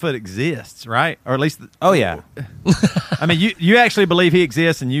that Bigfoot exists, right? Or at least... Oh, yeah. I mean, you actually believe he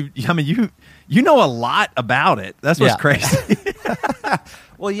exists, and you know a lot about it. That's what's crazy.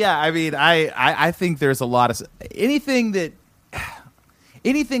 Well, yeah, I mean, I think there's a lot of... Anything that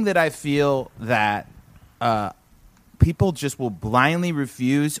I feel that people just will blindly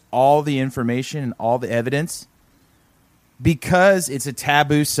refuse all the information and all the evidence because it's a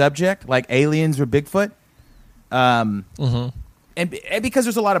taboo subject, like aliens or Bigfoot, and because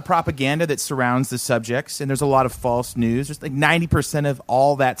there's a lot of propaganda that surrounds the subjects, and there's a lot of false news. There's like 90% of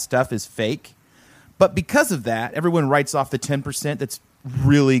all that stuff is fake. But because of that, everyone writes off the 10% that's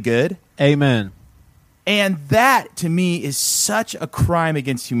really good. Amen. And that, to me, is such a crime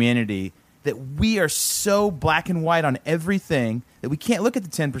against humanity, that we are so black and white on everything that we can't look at the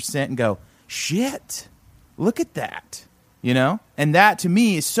 10% and go, shit, look at that. And that, to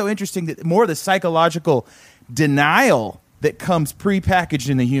me, is so interesting, that more of the psychological denial that comes prepackaged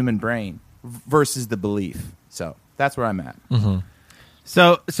in the human brain versus the belief. So that's where I'm at. Mm-hmm.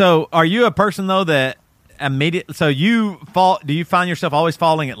 So are you a person, though, that immediately... So do you find yourself always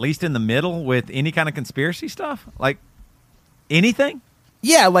falling at least in the middle with any kind of conspiracy stuff? Like anything?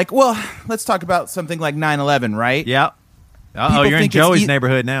 Yeah, let's talk about something like 9/11, right? Yeah. Uh-oh, you're in Joey's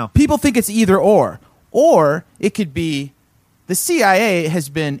neighborhood now. People think it's either or. Or it could be the CIA has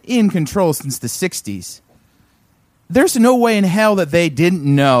been in control since the 60s. There's no way in hell that they didn't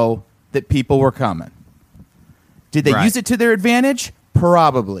know that people were coming. Did they use it to their advantage?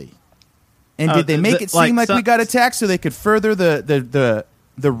 Probably. And did they make it seem like we got attacked so they could further the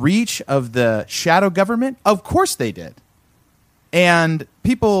reach of the shadow government? Of course they did. And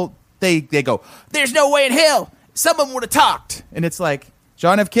people, they go, there's no way in hell someone would have talked. And it's like,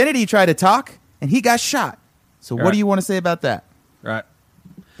 John F. Kennedy tried to talk, and he got shot. So what do you want to say about that? Right.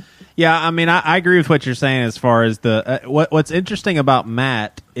 Yeah, I mean, I agree with what you're saying as far as the what's interesting about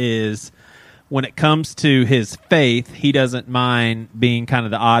Matt is when it comes to his faith, he doesn't mind being kind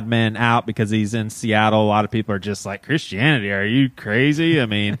of the odd man out because he's in Seattle. A lot of people are just like, Christianity, are you crazy? I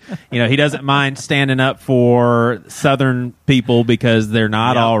mean, he doesn't mind standing up for Southern people because they're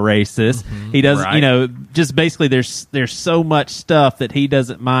not all racist. Mm-hmm. He doesn't, just basically there's so much stuff that he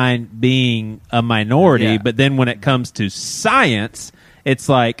doesn't mind being a minority. Yeah. But then when it comes to science, it's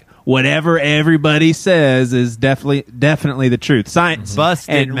like, whatever everybody says is definitely the truth. Science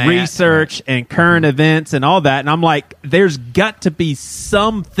and research and current events and all that. And I'm like, there's got to be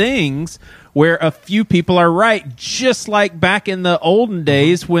some things where a few people are right, just like back in the olden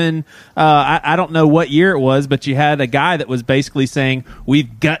days when I don't know what year it was, but you had a guy that was basically saying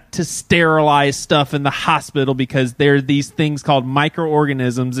we've got to sterilize stuff in the hospital because there are these things called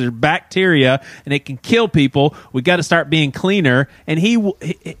microorganisms, they're bacteria, and it can kill people. We got to start being cleaner. And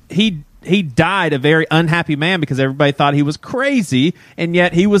he died a very unhappy man because everybody thought he was crazy, and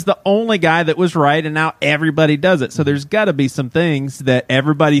yet he was the only guy that was right, and now everybody does it. So there's got to be some things that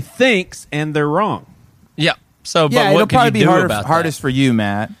everybody thinks and they're wrong. Yeah. So, but yeah, what it'll probably be hardest for you,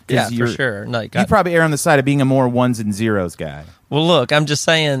 Matt. Yeah, for sure. Like, you probably err on the side of being a more ones and zeros guy. Well, look, I'm just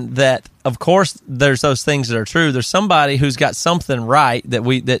saying that, of course, there's those things that are true. There's somebody who's got something right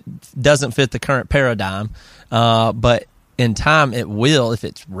that doesn't fit the current paradigm, but in time it will, if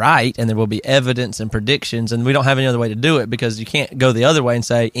it's right, and there will be evidence and predictions, and we don't have any other way to do it because you can't go the other way and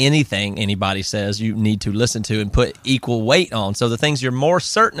say anything anybody says you need to listen to and put equal weight on. So the things you're more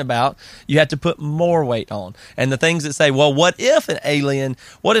certain about, you have to put more weight on. And the things that say, well, what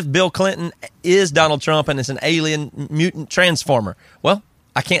if Bill Clinton is Donald Trump and it's an alien mutant transformer? Well,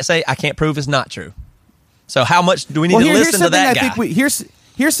 I can't prove it's not true. So how much do we need to listen to that guy?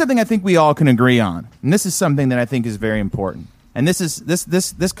 Here's something I think we all can agree on, and this is something that I think is very important. And this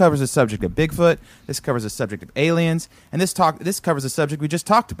covers the subject of Bigfoot. This covers the subject of aliens, and this covers the subject we just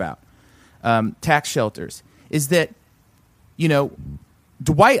talked about, tax shelters. Is that,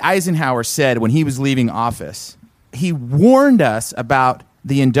 Dwight Eisenhower said when he was leaving office, he warned us about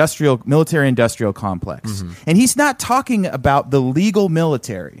the military-industrial complex, and he's not talking about the legal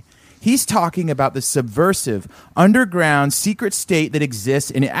military. He's talking about the subversive, underground, secret state that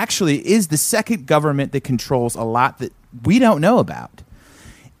exists, and it actually is the second government that controls a lot that we don't know about.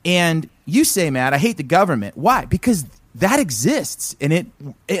 And you say, Matt, I hate the government. Why? Because that exists, and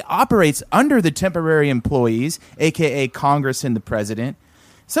it operates under the temporary employees, a.k.a. Congress and the president.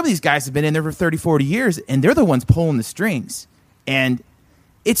 Some of these guys have been in there for 30, 40 years, and they're the ones pulling the strings. And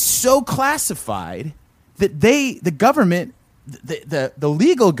it's so classified that the government... The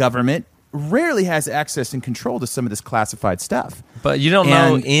legal government rarely has access and control to some of this classified stuff. But you don't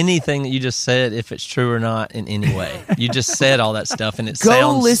know anything that you just said, if it's true or not in any way. You just said all that stuff, and it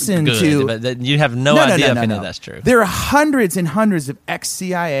sounds good, but you have no idea if any of that's true. There are hundreds and hundreds of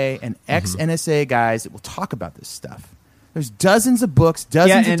ex-CIA and ex-NSA guys that will talk about this stuff. There's dozens of books,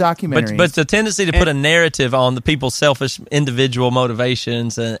 dozens of documentaries. But the tendency to put a narrative on the people's selfish individual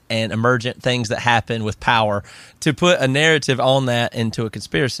motivations and emergent things that happen with power, to put a narrative on that into a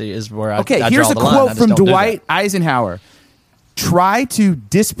conspiracy is where I draw the line. Here's a quote from Dwight Eisenhower. Try to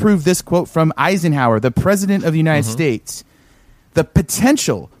disprove this quote from Eisenhower, the President of the United States. The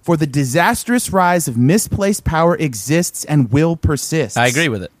potential for the disastrous rise of misplaced power exists and will persist. I agree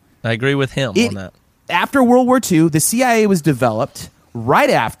with it. I agree with him on that. After World War II, the CIA was developed. Right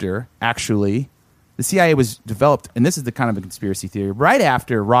after, actually, the CIA was developed, and this is the kind of a conspiracy theory, right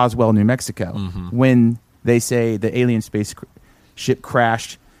after Roswell, New Mexico, when they say the alien spaceship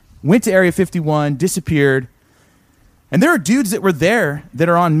crashed, went to Area 51, disappeared. And there are dudes that were there that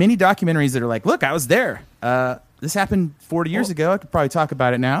are on many documentaries that are like, look, I was there. This happened 40 years ago. I could probably talk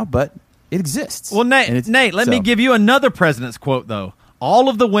about it now, but it exists. Well, Nate, let me give you another president's quote, though. All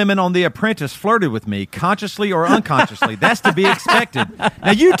of the women on The Apprentice flirted with me, consciously or unconsciously. That's to be expected. Now,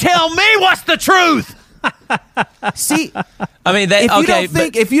 you tell me what's the truth. See, I mean,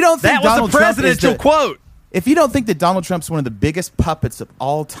 if you don't think that Donald was the presidential quote. If you don't think that Donald Trump's one of the biggest puppets of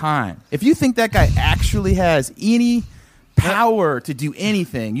all time, if you think that guy actually has any power to do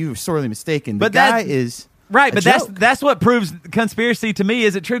anything, you're sorely mistaken. The guy is. Right, but that's what proves conspiracy to me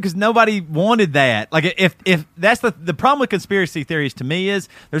isn't true, because nobody wanted that. Like, if that's the problem with conspiracy theories to me is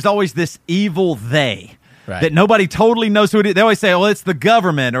there's always this evil they that nobody totally knows who it is. They always say, well, it's the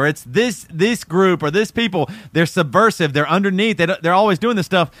government, or it's this group, or this people. They're subversive. They're underneath. They're always doing this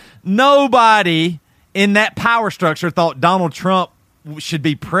stuff. Nobody in that power structure thought Donald Trump should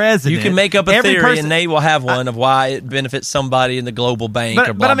be president. You can make up a theory, and Nate will have one of why it benefits somebody in the global bank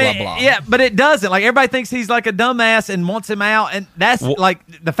or blah, blah, blah. Yeah, but it doesn't. Like, everybody thinks he's like a dumbass and wants him out, and that's like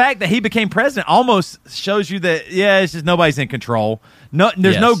the fact that he became president almost shows you that, it's just nobody's in control.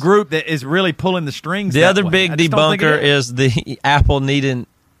 There's no group that is really pulling the strings. The other big debunker is the Apple needing...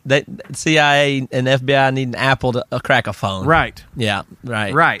 CIA and FBI need an Apple to crack a phone. Right. Yeah,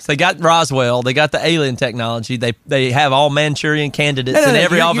 right. So they got Roswell. They got the alien technology. They have all Manchurian candidates in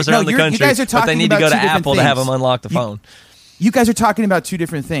every office around the country, but they need to go to Apple to have them unlock the phone. You guys are talking about two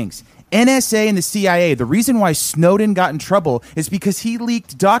different things. NSA and the CIA, the reason why Snowden got in trouble is because he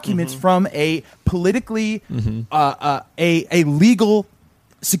leaked documents from a politically, a legal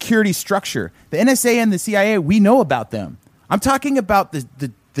security structure. The NSA and the CIA, we know about them. I'm talking about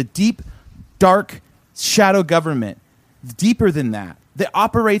the deep dark shadow government, deeper than that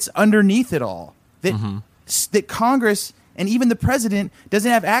operates underneath it all, that Congress and even the president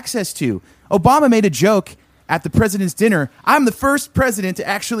doesn't have access to. Obama made a joke at the president's dinner. I'm the first president to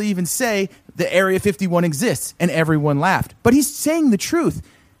actually even say the Area 51 exists, and everyone laughed. But he's saying the truth.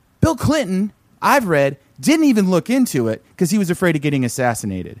 Bill Clinton, I've read, didn't even look into it because he was afraid of getting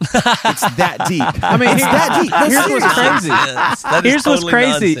assassinated. It's that deep. I mean, it's that deep. No, here's what's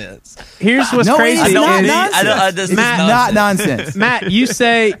crazy. Here's what's crazy. It's not nonsense. It's not nonsense. Matt, you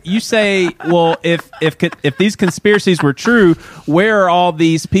say, well, if these conspiracies were true, where are all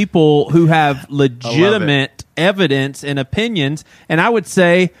these people who have legitimate evidence and opinions? And I would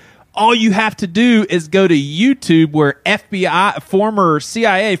say, all you have to do is go to YouTube, where FBI, former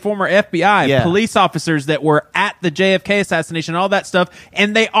CIA, former FBI, police officers that were at the JFK assassination, all that stuff,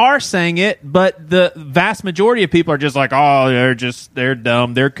 and they are saying it, but the vast majority of people are just like, oh, they're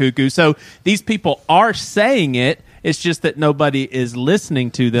dumb, they're cuckoo. So these people are saying it. It's just that nobody is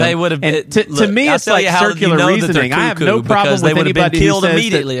listening to them. They would have been. To me, it's like circular reasoning. I have no problem with they would have been anybody killed who says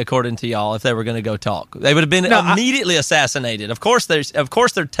immediately, according to y'all, if they were going to go talk. They would have been immediately assassinated. Of course, they're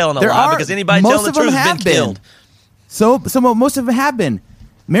telling a lie because anybody telling the truth has been killed. So most of them have been.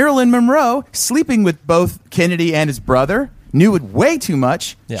 Marilyn Monroe, sleeping with both Kennedy and his brother, knew it way too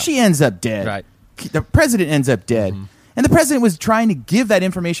much. Yeah. She ends up dead. Right. The president ends up dead. Mm-hmm. And the president was trying to give that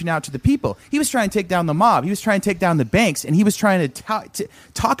information out to the people. He was trying to take down the mob. He was trying to take down the banks. And he was trying to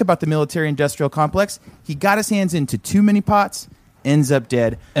talk about the military-industrial complex. He got his hands into too many pots, ends up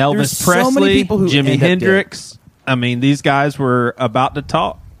dead. Elvis Presley, Jimi Hendrix. I mean, these guys were about to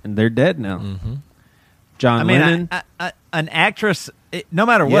talk, and they're dead now. Mm-hmm. John Lennon. An actress, no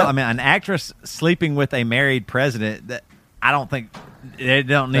matter what, I mean, an actress sleeping with a married president, I don't think... They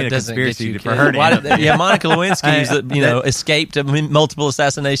don't need a conspiracy for her to Monica Lewinsky, escaped multiple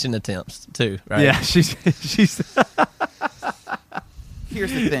assassination attempts too. Right? Yeah, she's.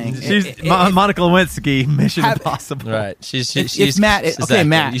 Here's the thing. Monica Lewinsky, Mission Impossible. Right. She's Matt. Exactly.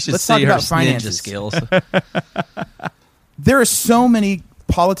 Matt. You should let's see talk her about finances. skills. There are so many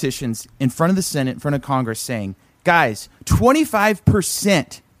politicians in front of the Senate, in front of Congress, saying, "Guys,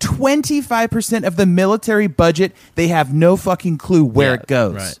 25%." 25% of the military budget, they have no fucking clue where it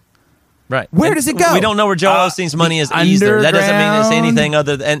goes. Right. Where does it go? We don't know where Joel Osteen's money is either. That doesn't mean it's anything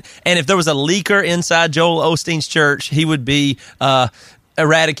other than... And if there was a leaker inside Joel Osteen's church, he would be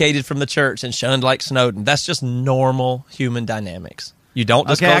eradicated from the church and shunned like Snowden. That's just normal human dynamics. You don't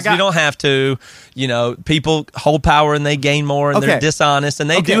disclose. You don't have to. People hold power and they gain more, and they're dishonest, and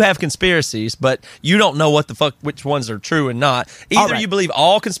they do have conspiracies, but you don't know what the fuck which ones are true and not. Either you believe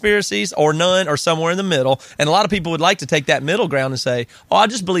all conspiracies or none, or somewhere in the middle. And a lot of people would like to take that middle ground and say, "Oh, I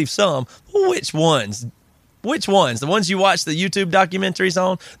just believe some." Which ones? Which ones? The ones you watch the YouTube documentaries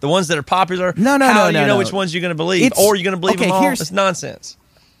on? The ones that are popular? No. How do you know which ones you're going to believe, or you're going to believe them all? It's nonsense.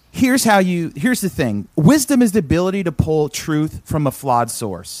 Here's the thing. Wisdom is the ability to pull truth from a flawed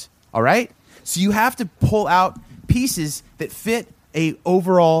source. All right? So you have to pull out pieces that fit a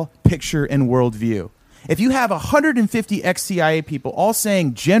overall picture and worldview. If you have 150 ex-CIA people all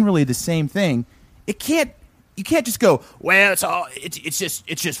saying generally the same thing, you can't just go, well, it's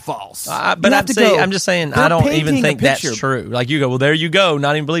just false. But I'm just saying, I don't even think that's true. Like you go, well, there you go,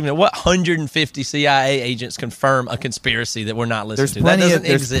 not even believing it. What 150 CIA agents confirm a conspiracy that we're not listening to? That doesn't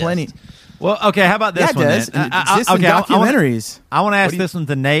exist. Plenty. Well, okay, how about this one? It exists in documentaries. I want to ask this one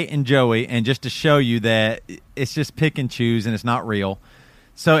to Nate and Joey, and just to show you that it's just pick and choose and it's not real.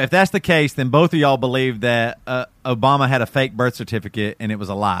 So if that's the case, then both of y'all believe that Obama had a fake birth certificate and it was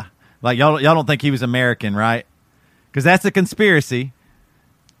a lie. Like y'all don't think he was American, right? Because that's a conspiracy.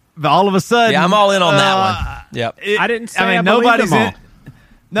 But all of a sudden, I'm all in on that one. Yep. I didn't say I nobody's them all.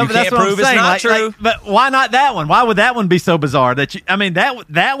 No, but that's what I'm saying. It's not true. But why not that one? Why would that one be so bizarre?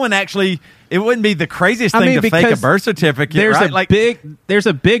 That one actually, it wouldn't be the craziest thing to fake a birth certificate. There's right? There's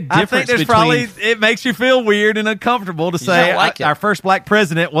a big difference. I think there's probably it makes you feel weird and uncomfortable to say our first black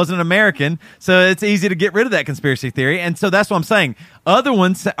president wasn't American, so it's easy to get rid of that conspiracy theory. And so that's what I'm saying. Other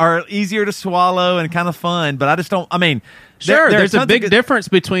ones are easier to swallow and kind of fun, but I just don't. I mean, there's a big difference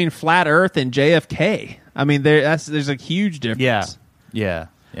between flat Earth and JFK. I mean, there's a huge difference. Yeah.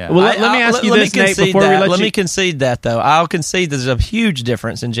 Well, let me ask you this, Nate, before we let me concede that, though. I'll concede there's a huge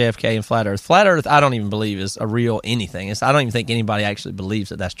difference in JFK and Flat Earth. Flat Earth, I don't even believe is a real anything. I don't even think anybody actually believes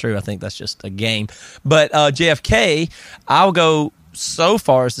that that's true. I think that's just a game. But JFK, I'll go so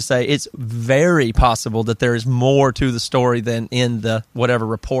far as to say it's very possible that there is more to the story than in the whatever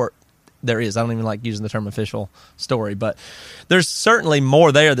report there is. I don't even like using the term official story, but there's certainly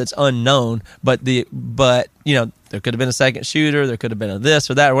more there that's unknown. But there could have been a second shooter, there could have been a this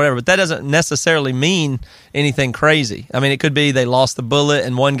or that or whatever, but that doesn't necessarily mean anything crazy. I mean, it could be they lost the bullet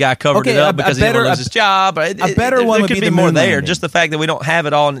and one guy covered it up because he didn't lose his job. A better one would be the more moon there. landing. Just the fact that we don't have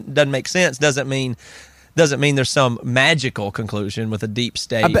it all and it doesn't make sense doesn't mean there's some magical conclusion with a deep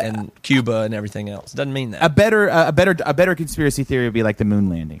state and Cuba and everything else. Doesn't mean that. A better conspiracy theory would be like the moon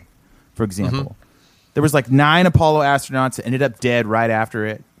landing, for example. There was like 9 Apollo astronauts that ended up dead right after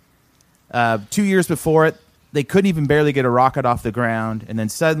it. 2 years before it, they couldn't even barely get a rocket off the ground, and then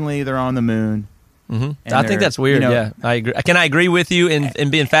suddenly they're on the moon. I think that's weird. Yeah, I agree. Can I agree with you in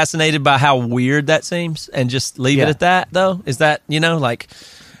being fascinated by how weird that seems, and just leave it at that? Though, is that like?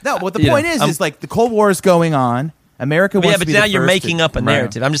 No. What the point is like the Cold War is going on. America wants to be the now first you're making up a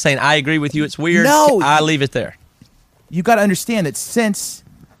narrative. I'm just saying I agree with you. It's weird. No, I leave it there. You got to understand that since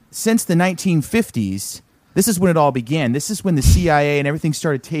the 1950s, this is when it all began. This is when the CIA and everything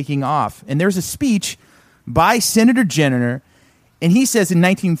started taking off. And there's a speech by Senator Jenner, and he says in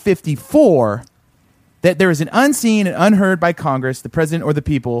 1954 that there is an unseen and unheard by Congress, the president or the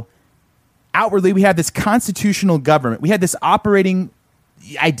people. Outwardly, we have this constitutional government. We had this operating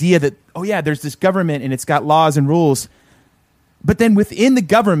idea that, there's this government and it's got laws and rules. But then within the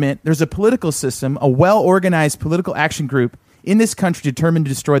government, there's a political system, a well-organized political action group in this country determined to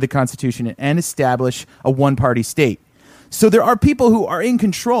destroy the Constitution and establish a one-party state. So there are people who are in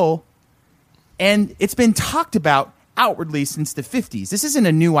control, and it's been talked about outwardly since the 50s. This isn't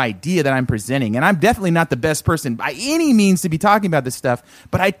a new idea that I'm presenting, and I'm definitely not the best person by any means to be talking about this stuff,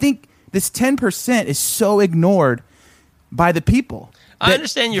 but I think this 10% is so ignored by the people. I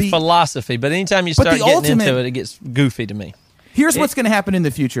understand your philosophy, but anytime you start getting into it, it gets goofy to me. Here's what's going to happen in the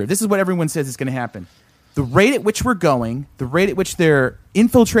future. This is what everyone says is going to happen. The rate at which we're going, the rate at which they're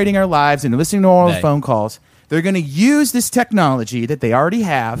infiltrating our lives and listening to all the phone calls, they're going to use this technology that they already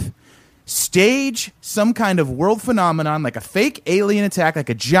have, stage some kind of world phenomenon like a fake alien attack, like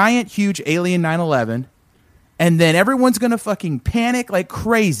a giant, huge alien 9/11, and then everyone's going to fucking panic like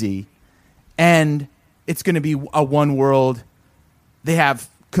crazy, and it's going to be a one world. They have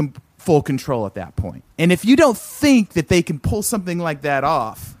full control at that point. And if you don't think that they can pull something like that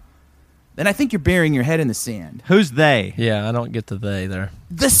off, then I think you're burying your head in the sand. Who's they? Yeah, I don't get the they there.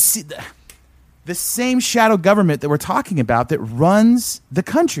 The same shadow government that we're talking about that runs the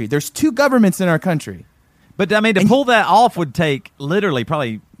country. There's 2 governments in our country. But, I mean, to pull that off would take literally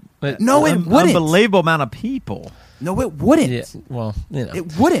probably it wouldn't. Unbelievable amount of people. No, it wouldn't. Yeah, well,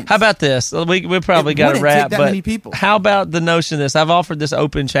 it wouldn't. How about this? We probably got to wrap. Take that many people. How about the notion of this? I've offered this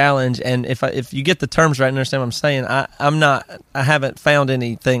open challenge, and if you get the terms right and understand what I'm saying, I haven't found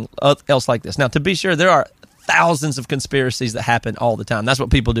anything else like this. Now, to be sure, there are thousands of conspiracies that happen all the time. That's what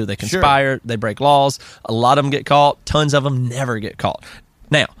people do. They conspire. They break laws. A lot of them get caught. Tons of them never get caught.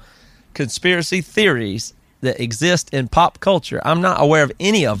 Now, conspiracy theories that exist in pop culture, I'm not aware of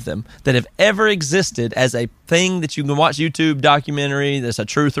any of them that have ever existed as a thing that you can watch YouTube documentary that's a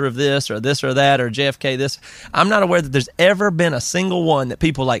truther of this or that or JFK this. I'm not aware that there's ever been a single one that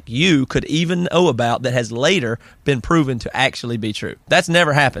people like you could even know about that has later been proven to actually be true. That's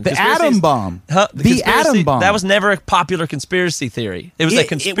never happened. The atom bomb. The atom bomb. That was never a popular conspiracy theory. It was a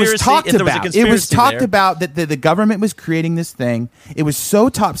conspiracy. It was talked about. It was talked about that the government was creating this thing. It was so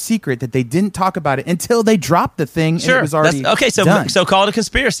top secret that they didn't talk about it until they dropped the thing. Sure. And it was already done. So call it a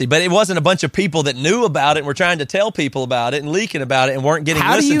conspiracy. But it wasn't a bunch of people that knew about it and were trying to tell people about it and leaking about it and weren't getting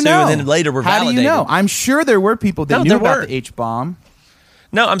listened to and then later were validated. How do you know? I'm sure there were people that knew about the H-bomb.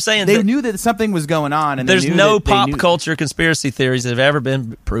 No, I'm saying they knew that something was going on. And there's no pop culture conspiracy theories that have ever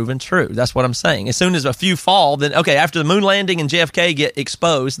been proven true. That's what I'm saying. As soon as a few fall, then after the moon landing and JFK get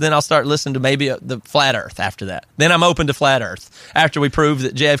exposed, then I'll start listening to maybe the flat Earth after that. Then I'm open to flat Earth after we prove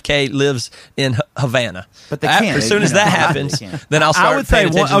that JFK lives in Havana. But they can't. As soon as that happens, then I'll start paying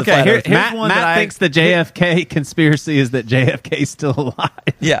attention to flat Earth. Matt thinks the JFK conspiracy is that JFK's still alive.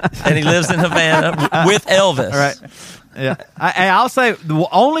 Yeah, and he lives in Havana with Elvis. All right. Yeah, I'll say the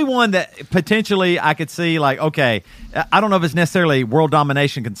only one that potentially I could see, like, okay, I don't know if it's necessarily world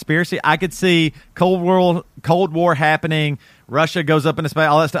domination conspiracy. I could see Cold War happening. Russia goes up into space,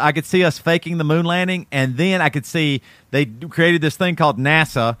 all that stuff. I could see us faking the moon landing, and then I could see they created this thing called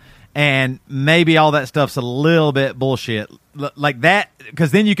NASA, and maybe all that stuff's a little bit bullshit, like that,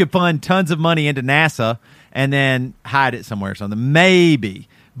 because then you could fund tons of money into NASA and then hide it somewhere or something. Maybe.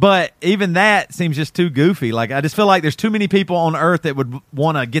 But even that seems just too goofy. Like, I just feel like there's too many people on Earth that would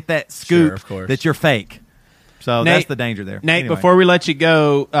want to get that scoop that you're fake. So Nate, that's the danger there. Nate, anyway. Before we let you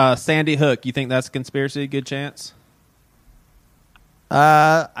go, Sandy Hook, you think that's a conspiracy? Good chance?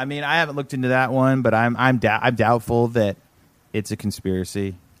 I mean, I haven't looked into that one, but I'm doubtful that it's a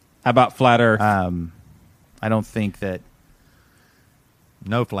conspiracy. How about flat Earth? I don't think that.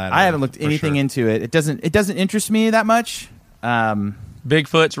 No flat Earth. I haven't looked anything into it. It doesn't interest me that much.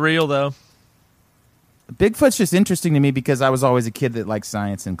 Bigfoot's real though. Bigfoot's just interesting to me because I was always a kid that liked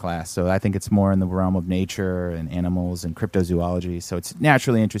science in class. So I think it's more in the realm of nature and animals and cryptozoology. So it's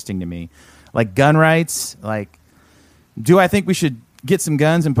naturally interesting to me. Like gun rights, like, do I think we should get some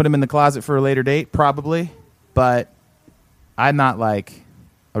guns and put them in the closet for a later date? Probably. But I'm not like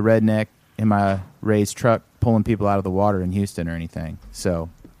a redneck in my raised truck pulling people out of the water in Houston or anything. So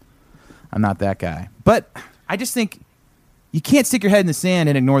I'm not that guy. But I just think you can't stick your head in the sand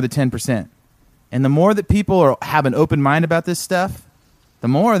and ignore the 10%. And the more that people have an open mind about this stuff, the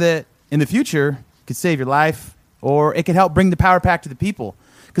more that in the future it could save your life or it could help bring the power back to the people.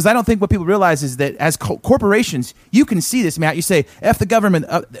 Because I don't think what people realize is that as corporations, you can see this, Matt. You say, F the government,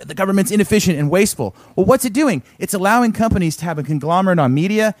 the government's inefficient and wasteful. Well, what's it doing? It's allowing companies to have a conglomerate on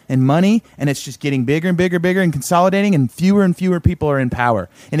media and money, and it's just getting bigger and bigger and consolidating, and fewer people are in power.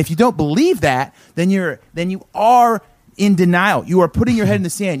 And if you don't believe that, then you are in denial. You are putting your head in the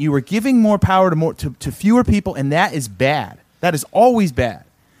sand. You are giving more power to fewer people, and that is bad. That is always bad.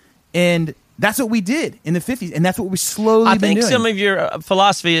 And that's what we did in the 50s, and that's what we slowly been doing. I think some of your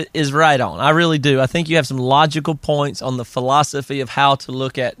philosophy is right on. I really do. I think you have some logical points on the philosophy of how to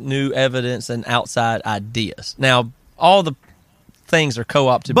look at new evidence and outside ideas. Now, all the things are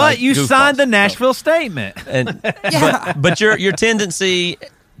co-opted by But you signed the Nashville Statement. And, but your tendency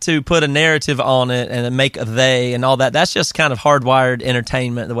to put a narrative on it and make a they and all that, that's just kind of hardwired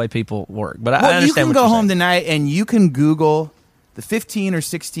entertainment, the way people work. But I understand you can what go you're home saying. tonight and you can Google the 15 or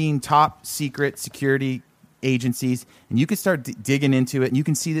 16 top secret security agencies, and you can start digging into it, and you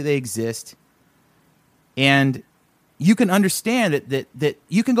can see that they exist. And you can understand that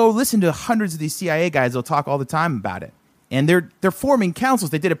you can go listen to hundreds of these CIA guys. They'll talk all the time about it. And they're forming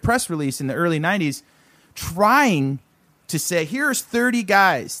councils. They did a press release in the early 90s trying to say, here's 30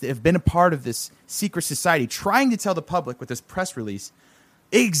 guys that have been a part of this secret society, trying to tell the public with this press release,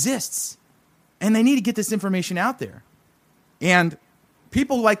 it exists. And they need to get this information out there. And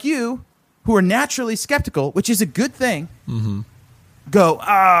people like you, who are naturally skeptical, which is a good thing,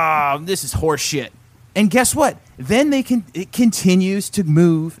 go, this is horse shit. And guess what? Then it continues to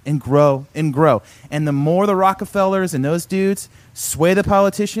move and grow and grow. And the more the Rockefellers and those dudes sway the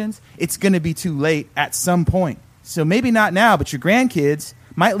politicians, it's going to be too late at some point. So maybe not now, but your grandkids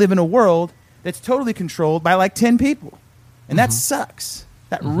might live in a world that's totally controlled by like 10 people. And that sucks.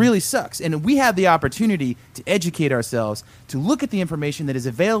 That really sucks. And we have the opportunity to educate ourselves, to look at the information that is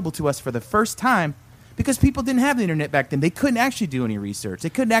available to us for the first time, because people didn't have the internet back then. They couldn't actually do any research. They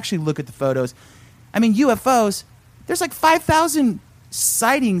couldn't actually look at the photos. I mean, UFOs, there's like 5,000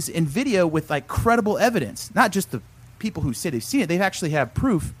 sightings in video with like credible evidence. Not just the people who say they've seen it. They actually have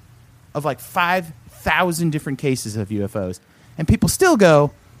proof of like 5,000 different cases of UFOs. And people still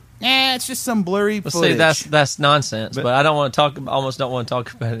go, it's just some blurry footage. See, that's nonsense. But I almost don't want to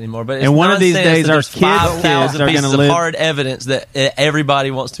talk about it anymore. But it's and one of these days, our kids are going to live. Hard evidence that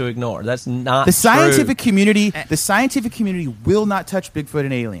everybody wants to ignore. That's not the scientific true. community. The scientific community will not touch Bigfoot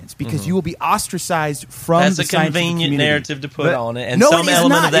and aliens because you will be ostracized from that's the a scientific convenient community. narrative to put on it, and no, some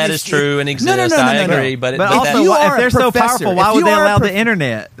element of that is true and exists. I agree, but also, if they're so powerful, why would they allow the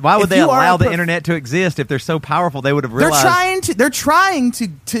internet? Why would they allow the internet to exist if they're so powerful? They would have realized they're trying to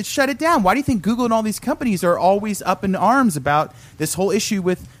shut it down. Why do you think Google and all these companies are always up in arms about this whole issue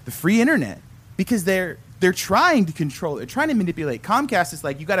with the free internet? Because they're trying to control it. They're trying to manipulate. Comcast is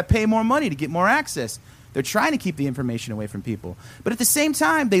like, you got to pay more money to get more access. They're trying to keep the information away from people. But at the same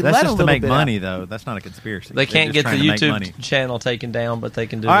time, they let a little bit. That's just to make money, though. That's not a conspiracy. They can't get the YouTube channel taken down, but they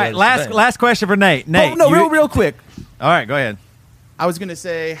can do. All right, last question for Nate. Nate, real quick. All right, go ahead. I was going to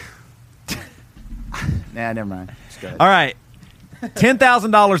say, nah, never mind. Just go ahead. All right.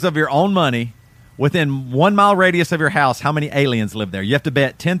 $10,000 of your own money within 1 mile radius of your house. How many aliens live there? You have to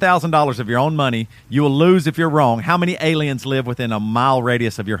bet $10,000 of your own money. You will lose if you're wrong. How many aliens live within a mile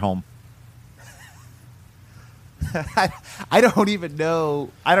radius of your home? I don't even know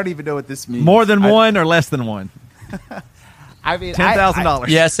what this means. More than one or less than one? I mean, $10,000.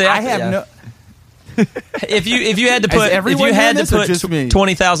 Yeah, see, I have no. If you had to put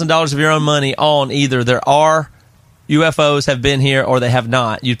 $20,000 of your own money on either there are UFOs have been here or they have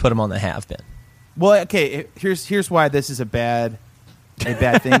not, you'd put them on the have been. Well, okay, here's why this is a bad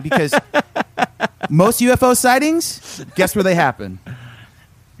thing, because most UFO sightings, guess where they happen?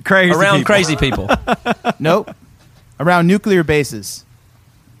 Crazy people. Nope. Around nuclear bases.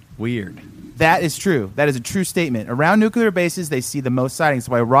 Weird. That is true. That is a true statement. Around nuclear bases, they see the most sightings.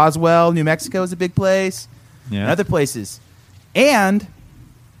 That's why Roswell, New Mexico is a big place, and other places. And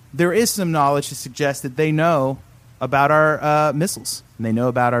there is some knowledge to suggest that they know about our missiles, and they know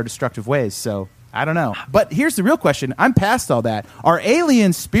about our destructive ways. So I don't know. But here's the real question. I'm past all that. Are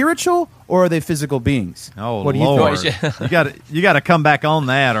aliens spiritual or are they physical beings? Oh, what Lord. Do you think? you got to come back on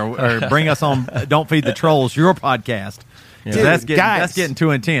that or bring us on Don't Feed the Trolls, your podcast. Dude, that's getting too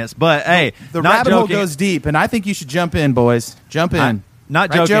intense. But, hey, the rabbit hole goes deep, and I think you should jump in, boys. Jump in.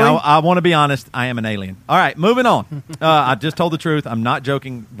 Not joking. I want to be honest. I am an alien. All right, moving on. I just told the truth. I'm not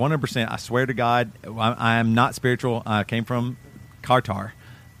joking 100%. I swear to God, I am not spiritual. I came from Qatar.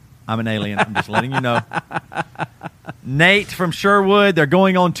 I'm an alien. I'm just letting you know. Nate from Sherwood, they're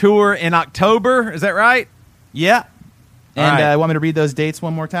going on tour in October. Is that right? Yeah. And right. Want me to read those dates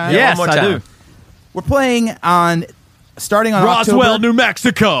one more time? Yes, one more time. I do. We're playing starting on Roswell, New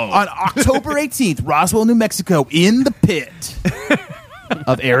Mexico. On October 18th, Roswell, New Mexico, in the pit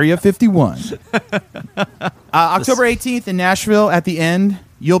of Area 51. October 18th in Nashville at the end.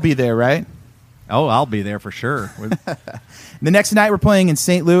 You'll be there, right? Oh, I'll be there for sure. The next night, we're playing in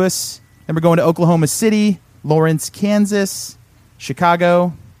St. Louis. Then we're going to Oklahoma City, Lawrence, Kansas,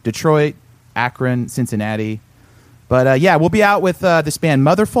 Chicago, Detroit, Akron, Cincinnati. But, we'll be out with this band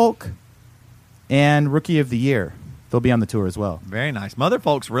Motherfolk and Rookie of the Year. They'll be on the tour as well. Very nice.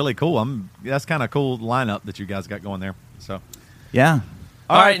 Motherfolk's really cool. That's kind of cool lineup that you guys got going there. So, yeah.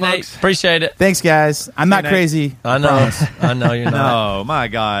 All right, Nate. Appreciate it. Thanks, guys. I'm not crazy. I know. I know you're not. No, my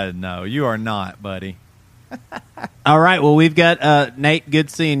God, no. You are not, buddy. All right. Well, we've got Nate. Good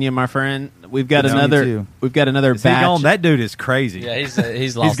seeing you, my friend. We've got another. We've got another is batch. He gone? That dude is crazy. Yeah,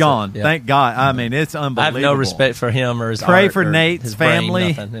 he's lost. He's gone. Yeah. Thank God. I mean, it's unbelievable. I have no respect for him or his Pray art for or Nate's his brain,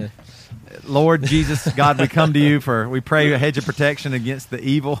 family. nothing. Lord Jesus, God, we come to you we pray a hedge of protection against the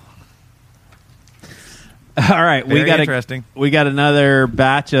evil. All right, we got another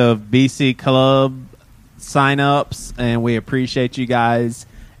batch of BC Club sign-ups, and we appreciate you guys.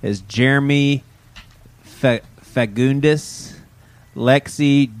 As Jeremy Fagundis,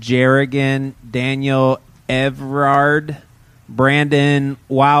 Lexi Jerrigan, Daniel Everard, Brandon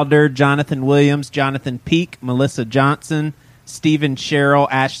Wilder, Jonathan Williams, Jonathan Peak, Melissa Johnson, Stephen Sherrill,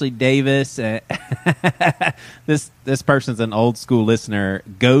 Ashley Davis. This person's an old school listener.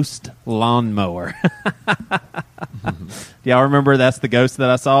 Ghost Lawnmower. Do y'all remember that's the ghost that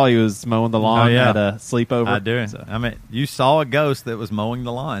I saw? He was mowing the lawn at a sleepover. I do. So. I mean, you saw a ghost that was mowing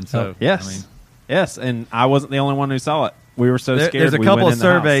the lawn. So yes, yes, and I wasn't the only one who saw it. We were so scared. There's a couple of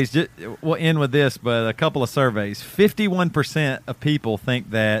surveys. We'll end with this, but a couple of surveys. 51% of people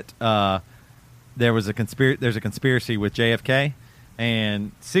think that there's a conspiracy with JFK,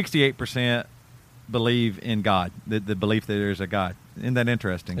 and 68% believe in God. The belief that there's a God. Isn't that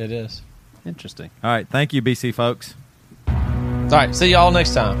interesting? It is interesting. All right, thank you, BC folks. All right, see y'all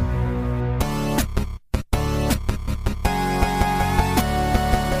next time.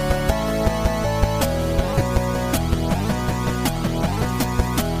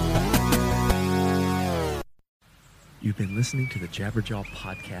 You've been listening to the Jabberjaw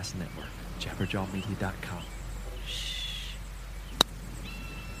Podcast Network, jabberjawmedia.com.